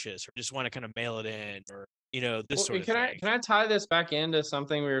ambitious, or just want to kind of mail it in, or this well, sort and of can I thing? can I tie this back into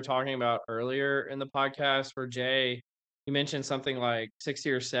something we were talking about earlier in the podcast where Jay, you mentioned something like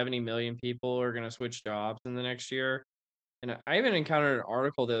 60 or 70 million people are going to switch jobs in the next year. And I even encountered an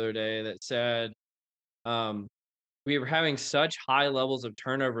article the other day that said um, we were having such high levels of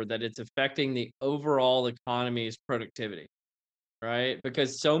turnover that it's affecting the overall economy's productivity, right?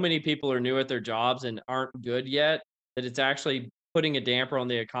 Because so many people are new at their jobs and aren't good yet that it's actually putting a damper on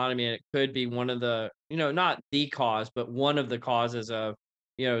the economy. And it could be one of the, not the cause, but one of the causes of,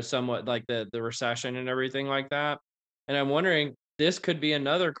 somewhat like the recession and everything like that. And I'm wondering, this could be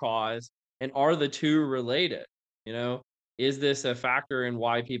another cause. And are the two related? You know, is this a factor in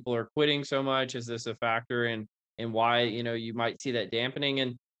why people are quitting so much? Is this a factor in why, you might see that dampening?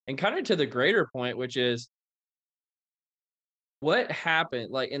 And kind of to the greater point, which is what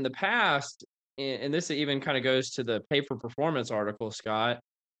happened like in the past, and this even kind of goes to the pay for performance article, Scott,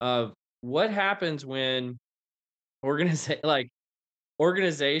 of what happens when like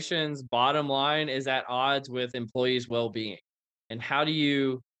organizations bottom line is at odds with employees well-being, and how do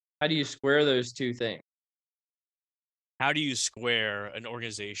you square those two things? How do you square an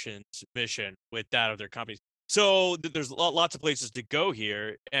organization's mission with that of their companies? So there's lots of places to go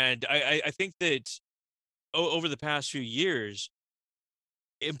here, and I think that over the past few years,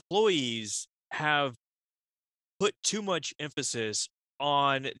 employees have put too much emphasis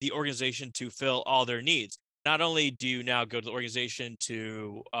on the organization to fill all their needs. Not only do you now go to the organization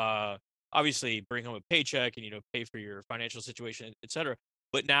to obviously bring home a paycheck and pay for your financial situation, etc.,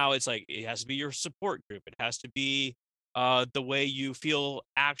 but now it's like it has to be your support group. It has to be the way you feel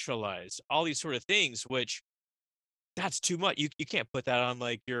actualized. All these sort of things, which that's too much. You can't put that on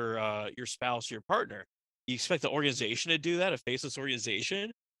like your spouse, your partner. You expect the organization to do that, a faceless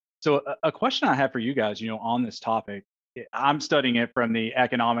organization? So a question I have for you guys, on this topic, I'm studying it from the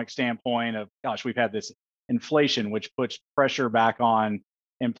economic standpoint of, gosh, we've had this inflation, which puts pressure back on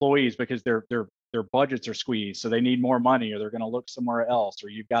employees because their budgets are squeezed, so they need more money, or they're going to look somewhere else, or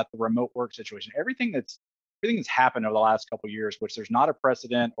you've got the remote work situation. Everything that's happened over the last couple of years, which there's not a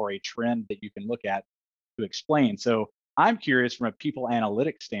precedent or a trend that you can look at to explain. So I'm curious from a people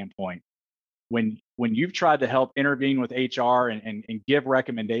analytics standpoint, when you've tried to help intervene with HR and give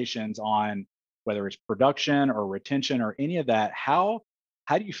recommendations on whether it's production or retention or any of that, how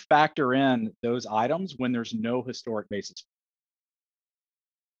do you factor in those items when there's no historic basis?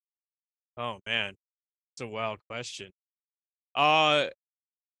 Oh man, it's a wild question. Uh,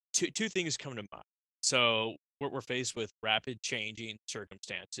 two things come to mind. So we're faced with rapid changing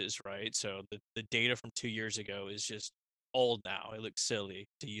circumstances, right? So the data from 2 years ago is just old now. It looks silly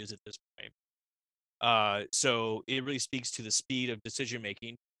to use at this point. So it really speaks to the speed of decision making.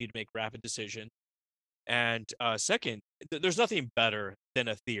 You need to make rapid decisions. And second, there's nothing better than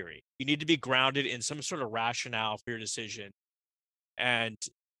a theory. You need to be grounded in some sort of rationale for your decision, and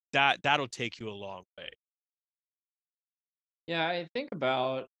that'll take you a long way. Yeah,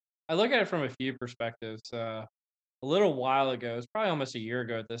 I look at it from a few perspectives. A little while ago, it's probably almost a year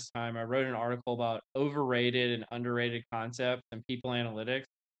ago at this time, I wrote an article about overrated and underrated concepts and people analytics.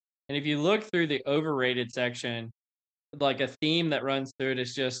 And if you look through the overrated section, like a theme that runs through it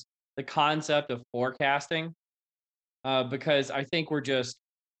is just the concept of forecasting. Because I think we're just,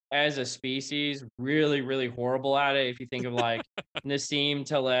 as a species, really, really horrible at it. If you think of like Nassim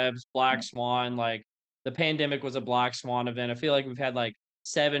Taleb's Black Swan, like the pandemic was a Black Swan event. I feel like we've had like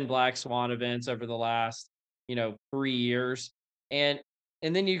 7 Black Swan events over the last, 3 years. And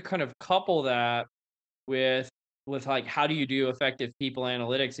and then you kind of couple that with like how do you do effective people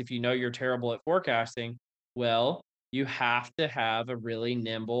analytics if you know you're terrible at forecasting? Well, you have to have a really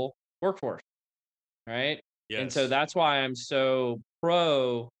nimble workforce, right? And so Yes. that's why I'm so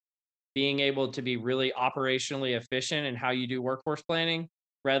pro being able to be really operationally efficient in how you do workforce planning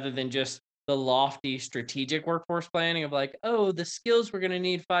rather than just the lofty strategic workforce planning of like, oh, the skills we're going to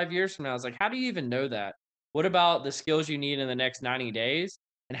need 5 years from now. It's like, how do you even know that? What about the skills you need in the next 90 days?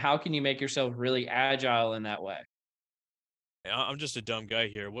 And how can you make yourself really agile in that way? I'm just a dumb guy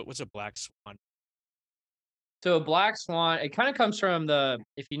here. What's a black swan? So a black swan, it kind of comes from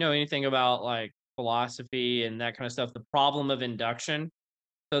if you know anything about like philosophy and that kind of stuff, the problem of induction.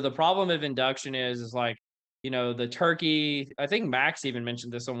 So the problem of induction is like, the turkey, I think Max even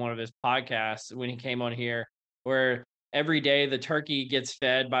mentioned this on one of his podcasts when he came on here, where every day the turkey gets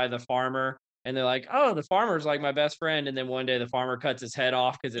fed by the farmer and they're like, oh, the farmer's like my best friend. And then one day the farmer cuts his head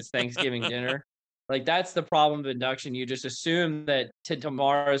off because it's Thanksgiving dinner. Like that's the problem of induction. You just assume that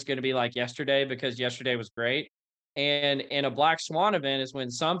tomorrow is going to be like yesterday because yesterday was great. And in a black swan event is when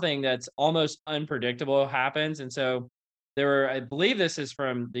something that's almost unpredictable happens. And so I believe this is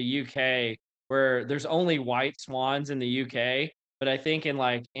from the UK, where there's only white swans in the UK, but I think in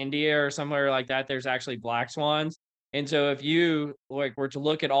like India or somewhere like that, there's actually black swans. And so if you like were to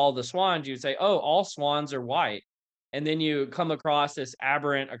look at all the swans, you'd say, oh, all swans are white. And then you come across this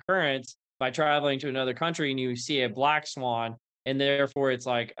aberrant occurrence by traveling to another country and you see a black swan. And therefore it's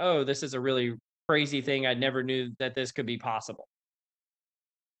like, oh, this is a really crazy thing. I never knew that this could be possible.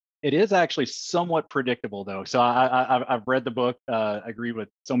 It is actually somewhat predictable though. So I've read the book, agree with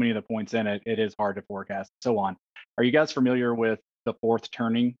so many of the points in it. It is hard to forecast, so on. Are you guys familiar with the fourth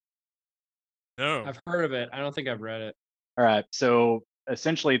turning? No. I've heard of it. I don't think I've read it. All right. So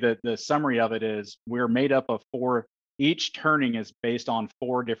essentially the summary of it is we're made up of four, each turning is based on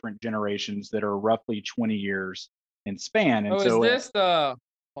four different generations that are roughly 20 years in span. And Oh, is so this the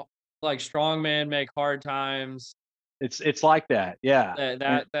like strong men make hard times? it's like that. Yeah.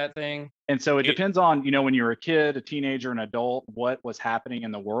 That thing. And so it It, depends on, when you were a kid, a teenager, an adult, what was happening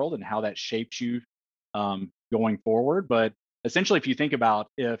in the world and how that shaped you going forward. But essentially, if you think about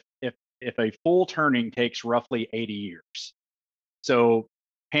if a full turning takes roughly 80 years, so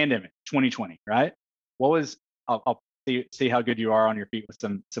pandemic 2020, right? What was I'll see how good you are on your feet with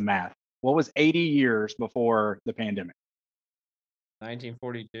some math. What was 80 years before the pandemic?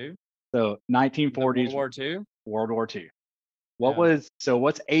 1942. So The 1940s, World War II. World War II. Yeah.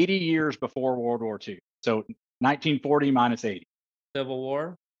 What's 80 years before World War II? So 1940 minus 80. Civil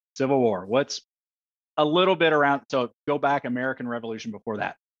War. Civil War. What's a little bit around? So go back American Revolution before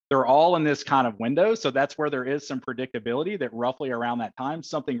that. They're all in this kind of window. So that's where there is some predictability that roughly around that time,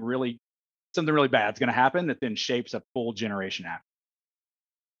 something really bad is going to happen that then shapes a full generation after.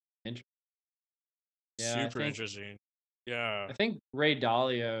 Yeah, super interesting. Yeah. I think Ray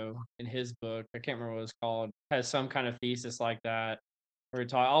Dalio in his book, I can't remember what it's called, has some kind of thesis like that. Where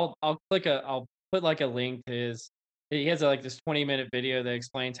I'll put like a link to his. He has like this 20-minute video that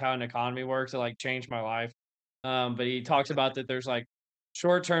explains how an economy works. It like changed my life. But he talks about that there's like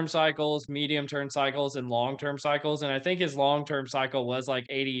short-term cycles, medium-term cycles, and long-term cycles. And I think his long-term cycle was like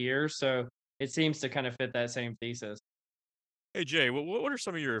 80 years. So it seems to kind of fit that same thesis. Hey Jay, what are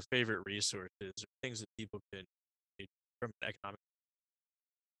some of your favorite resources or things that people can read from an economic?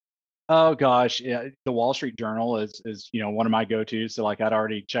 Oh gosh, yeah. The Wall Street Journal is one of my go-tos. So like I'd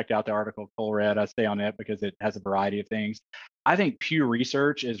already checked out the article Cole read. I stay on it because it has a variety of things. I think Pew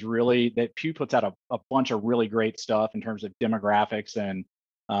Research is really that Pew puts out a bunch of really great stuff in terms of demographics and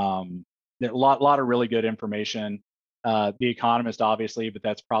a lot of really good information. The Economist, obviously, but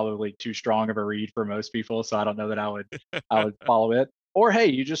that's probably too strong of a read for most people. So I don't know that I would follow it. Or hey,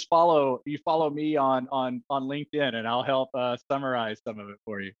 you follow me on LinkedIn, and I'll help summarize some of it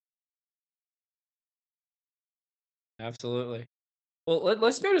for you. Absolutely. Well,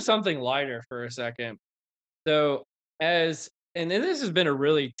 let's go to something lighter for a second. So, and then this has been a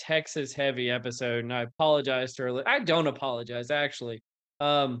really Texas heavy episode, and I apologize to I don't apologize actually.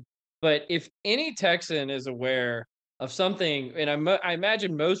 But if any Texan is aware of something, and I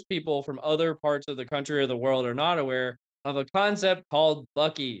imagine most people from other parts of the country or the world are not aware of a concept called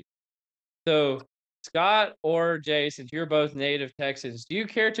Bucky. So, Scott or Jay, since you're both native Texans, do you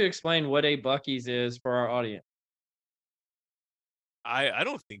care to explain what a Bucky's is for our audience? I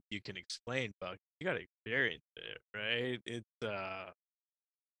don't think you can explain Buck. You gotta experience it, right? It's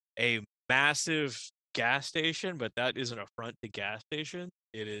a massive gas station, but that isn't a front to gas station.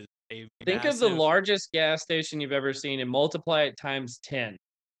 It is a Think of the massive. largest gas station you've ever seen and multiply it times 10.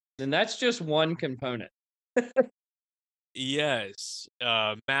 Then that's just one component. Yes,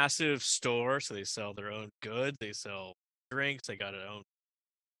 massive store. So they sell their own goods. They sell drinks. They got their own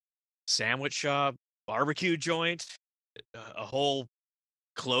sandwich shop, barbecue joint, a whole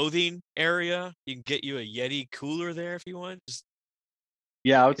clothing area. You can get you a Yeti cooler there if you want. Just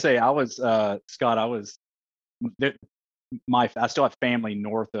Yeah, I would say I was Scott. There- I still have family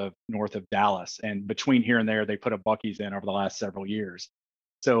north of Dallas, and between here and there, they put a Bucky's in over the last several years.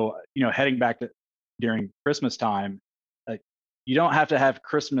 So heading back to during Christmas time, uh, you don't have to have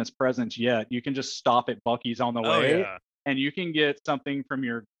Christmas presents yet. You can just stop at Bucky's on the oh way, yeah. and you can get something from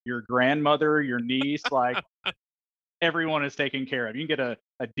your grandmother, your niece, like everyone is taken care of. You can get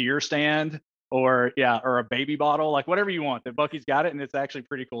a deer stand or a baby bottle, like whatever you want. The Bucky's got it, and it's actually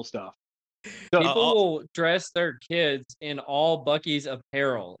pretty cool stuff. So People Uh, will dress their kids in all Bucky's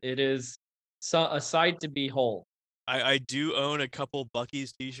apparel. It is a sight to behold. I do own a couple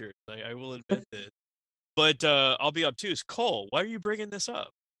Bucky's t-shirts. I will admit this. But I'll be up too. Is Cole, why are you bringing this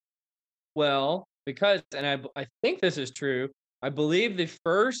up? Well, because, and I think this is true, I believe the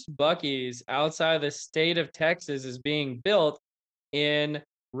first Bucky's outside the state of Texas is being built in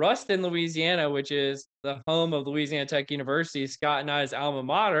Ruston, Louisiana, which is the home of Louisiana Tech University, Scott and I's alma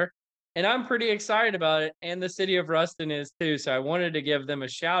mater. And I'm pretty excited about it. And the city of Ruston is too. So I wanted to give them a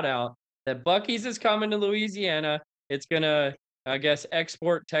shout out that Bucky's is coming to Louisiana. It's going to, I guess,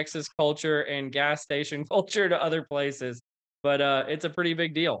 export Texas culture and gas station culture to other places. But it's a pretty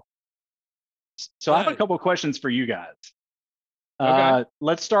big deal. I have a couple of questions for you guys. Okay.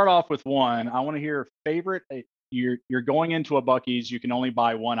 Let's start off with one. I want to hear favorite. You're going into a Bucky's. You can only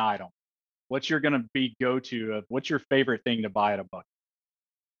buy one item. What's your going to be go-to of what's your favorite thing to buy at a Bucky's?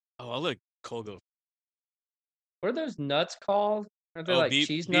 Oh, I'll let Cole go. What are those nuts called? Aren't they Oh, like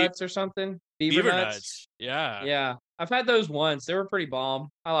cheese nuts or something? Beaver beaver nuts? nuts. Yeah. Yeah. I've had those once. They were pretty bomb.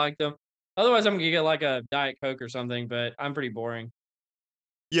 I like them. Otherwise, I'm gonna get like a Diet Coke or something, but I'm pretty boring.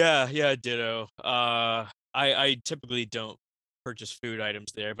 Yeah, ditto. I typically don't purchase food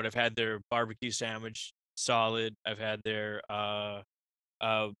items there, but I've had their barbecue sandwich, solid. I've had their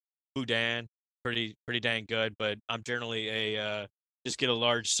boudin, pretty dang good. But I'm generally a just get a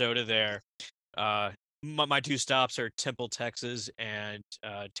large soda there. My two stops are Temple, Texas, and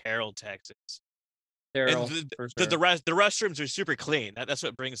Terrell, Texas. And Daryl, for the sure. the restrooms are super clean. That's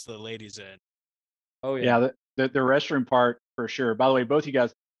what brings the ladies in. Oh yeah. Yeah, the restroom part for sure. By the way, both you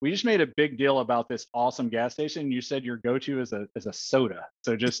guys, we just made a big deal about this awesome gas station. You said your go-to is a soda,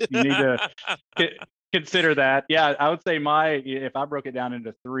 so just you need to consider that. Yeah, I would say if I broke it down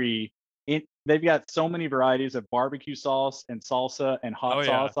into three, they've got so many varieties of barbecue sauce and salsa and hot Oh yeah.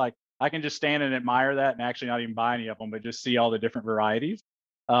 sauce. Like I can just stand and admire that and actually not even buy any of them, but just see all the different varieties.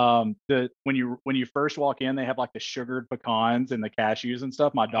 When you first walk in, they have like the sugared pecans and the cashews and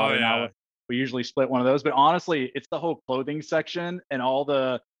stuff. My Oh daughter and I yeah. we usually split one of those. But honestly, it's the whole clothing section and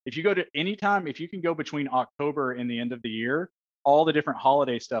if you go to anytime, if you can go between October and the end of the year, all the different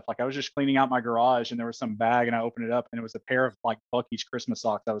holiday stuff. Like I was just cleaning out my garage and there was some bag and I opened it up and it was a pair of like Bucky's Christmas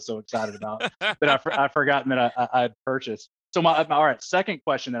socks I was so excited about that I've forgotten that I'd purchased. So all right, second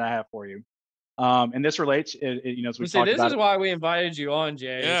question that I have for you. And this relates, as we See, talked this about is why we invited you on,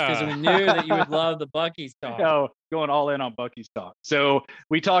 Jay, is because we Yeah. knew that you would love the Bucky's talk. Oh, going all in on Bucky's talk. So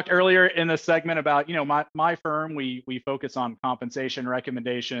we talked earlier in the segment about, my firm, we focus on compensation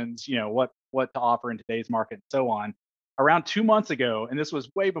recommendations, what to offer in today's market and so on. around 2 months ago, and this was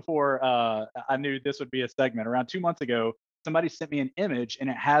way before I knew this would be a segment. Around 2 months ago, somebody sent me an image, and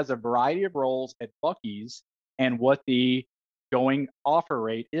it has a variety of roles at Buc-ee's and what the going offer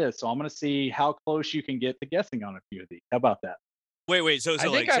rate is. So I'm going to see how close you can get to guessing on a few of these. How about that? Wait. So I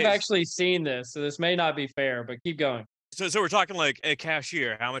think I've actually seen this, so this may not be fair, but keep going. So we're talking like a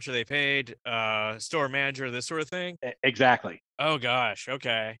cashier. How much are they paid? Store manager, this sort of thing. Exactly. Oh gosh.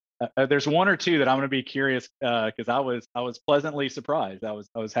 Okay. There's one or two that I'm going to be curious because I was pleasantly surprised. I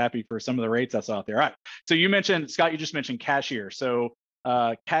was happy for some of the rates I saw out there. All right. So you mentioned, Scott, you just mentioned cashier. So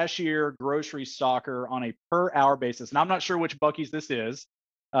cashier, grocery stocker on a per hour basis, and I'm not sure which Buc-ee's this is,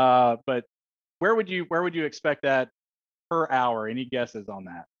 but where would you expect that per hour? Any guesses on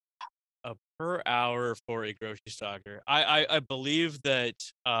that? A per hour for a grocery stocker. I believe that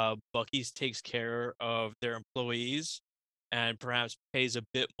Buc-ee's takes care of their employees and perhaps pays a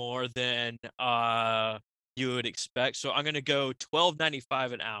bit more than you would expect. So I'm gonna go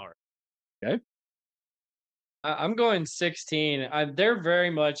 $12.95 an hour. Okay. I'm going 16. They're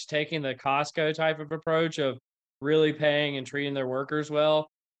very much taking the Costco type of approach of really paying and treating their workers well.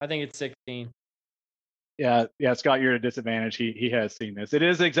 I think it's 16. Yeah, Scott, you're at a disadvantage. He has seen this. It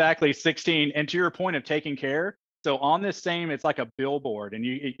is exactly 16. And to your point of taking care, so on this same, it's like a billboard, and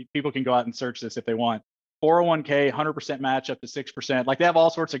people can go out and search this if they want. 401k, 100% match up to 6%. Like they have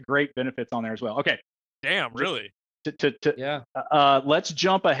all sorts of great benefits on there as well. Okay. Damn, really? Yeah. Let's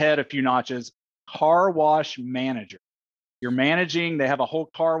jump ahead a few notches. Car wash manager. You're managing. They have a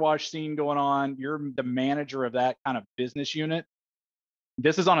whole car wash scene going on. You're the manager of that kind of business unit.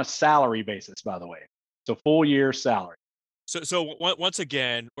 This is on a salary basis, by the way. So full year salary. So once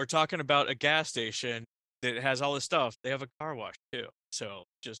again, we're talking about a gas station that has all this stuff. They have a car wash too. So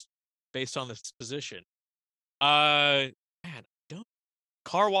just based on this position, man, don't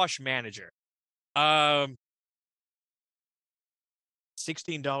car wash manager. $16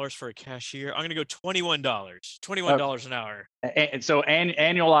 for a cashier. I'm gonna go $21. $21 an hour. And so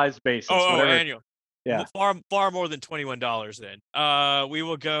annualized basis. Oh, whatever. annual. Yeah. Far more than $21 then. We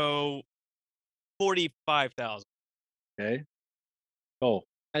will go 45,000. Okay. Cool.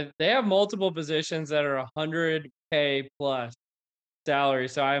 They have multiple positions that are 100K plus salary.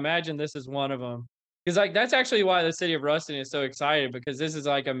 So I imagine this is one of them. Because like that's actually why the city of Ruston is so excited, because this is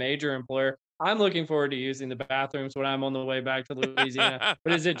like a major employer. I'm looking forward to using the bathrooms when I'm on the way back to Louisiana.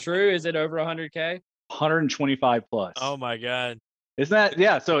 But is it true? Is it over 100K? 125 plus. Oh my God. Isn't that,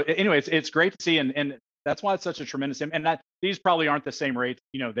 yeah. So anyways, it's great to see. And that's why it's such a tremendous, and these probably aren't the same rates,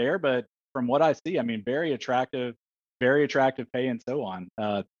 there, but from what I see, I mean, very attractive pay and so on.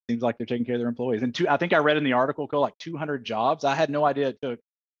 Seems like they're taking care of their employees. And I think I read in the article called like 200 jobs. I had no idea it took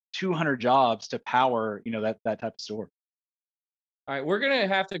 200 jobs to power, that type of store. All right, we're gonna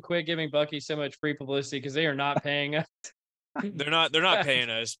have to quit giving Bucky so much free publicity because they are not paying us. They're not paying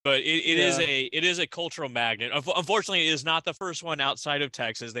us, but it is a cultural magnet. Unfortunately, it is not the first one outside of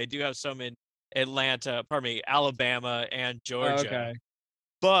Texas. They do have some in Alabama and Georgia. Okay.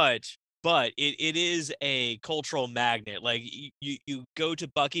 But it is a cultural magnet. Like you go to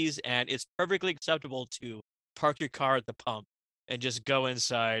Buc-ee's and it's perfectly acceptable to park your car at the pump and just go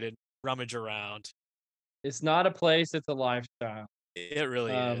inside and rummage around. It's not a place, it's a lifestyle. It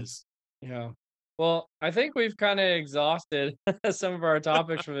really is. Yeah. Well, I think we've kind of exhausted some of our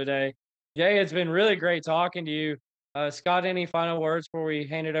topics for the day. Jay, it's been really great talking to you. Scott, any final words before we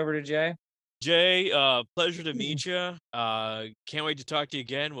hand it over to Jay? Jay, pleasure to meet you. Can't wait to talk to you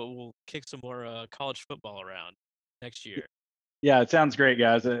again. We'll kick some more college football around next year. Yeah, it sounds great,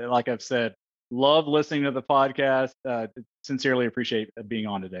 guys. Like I've said, love listening to the podcast. Sincerely appreciate being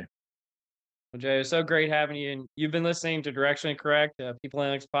on today. Well, Jay, it's so great having you. And you've been listening to Directionally Correct, People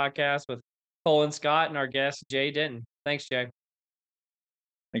Analytics podcast with Cole and Scott and our guest, Jay Denton. Thanks, Jay.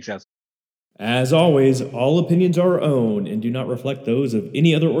 Thanks, guys. As always, all opinions are our own and do not reflect those of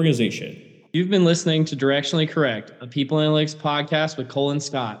any other organization. You've been listening to Directionally Correct, a People Analytics podcast with Cole and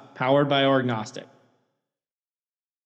Scott, powered by Orgnostic.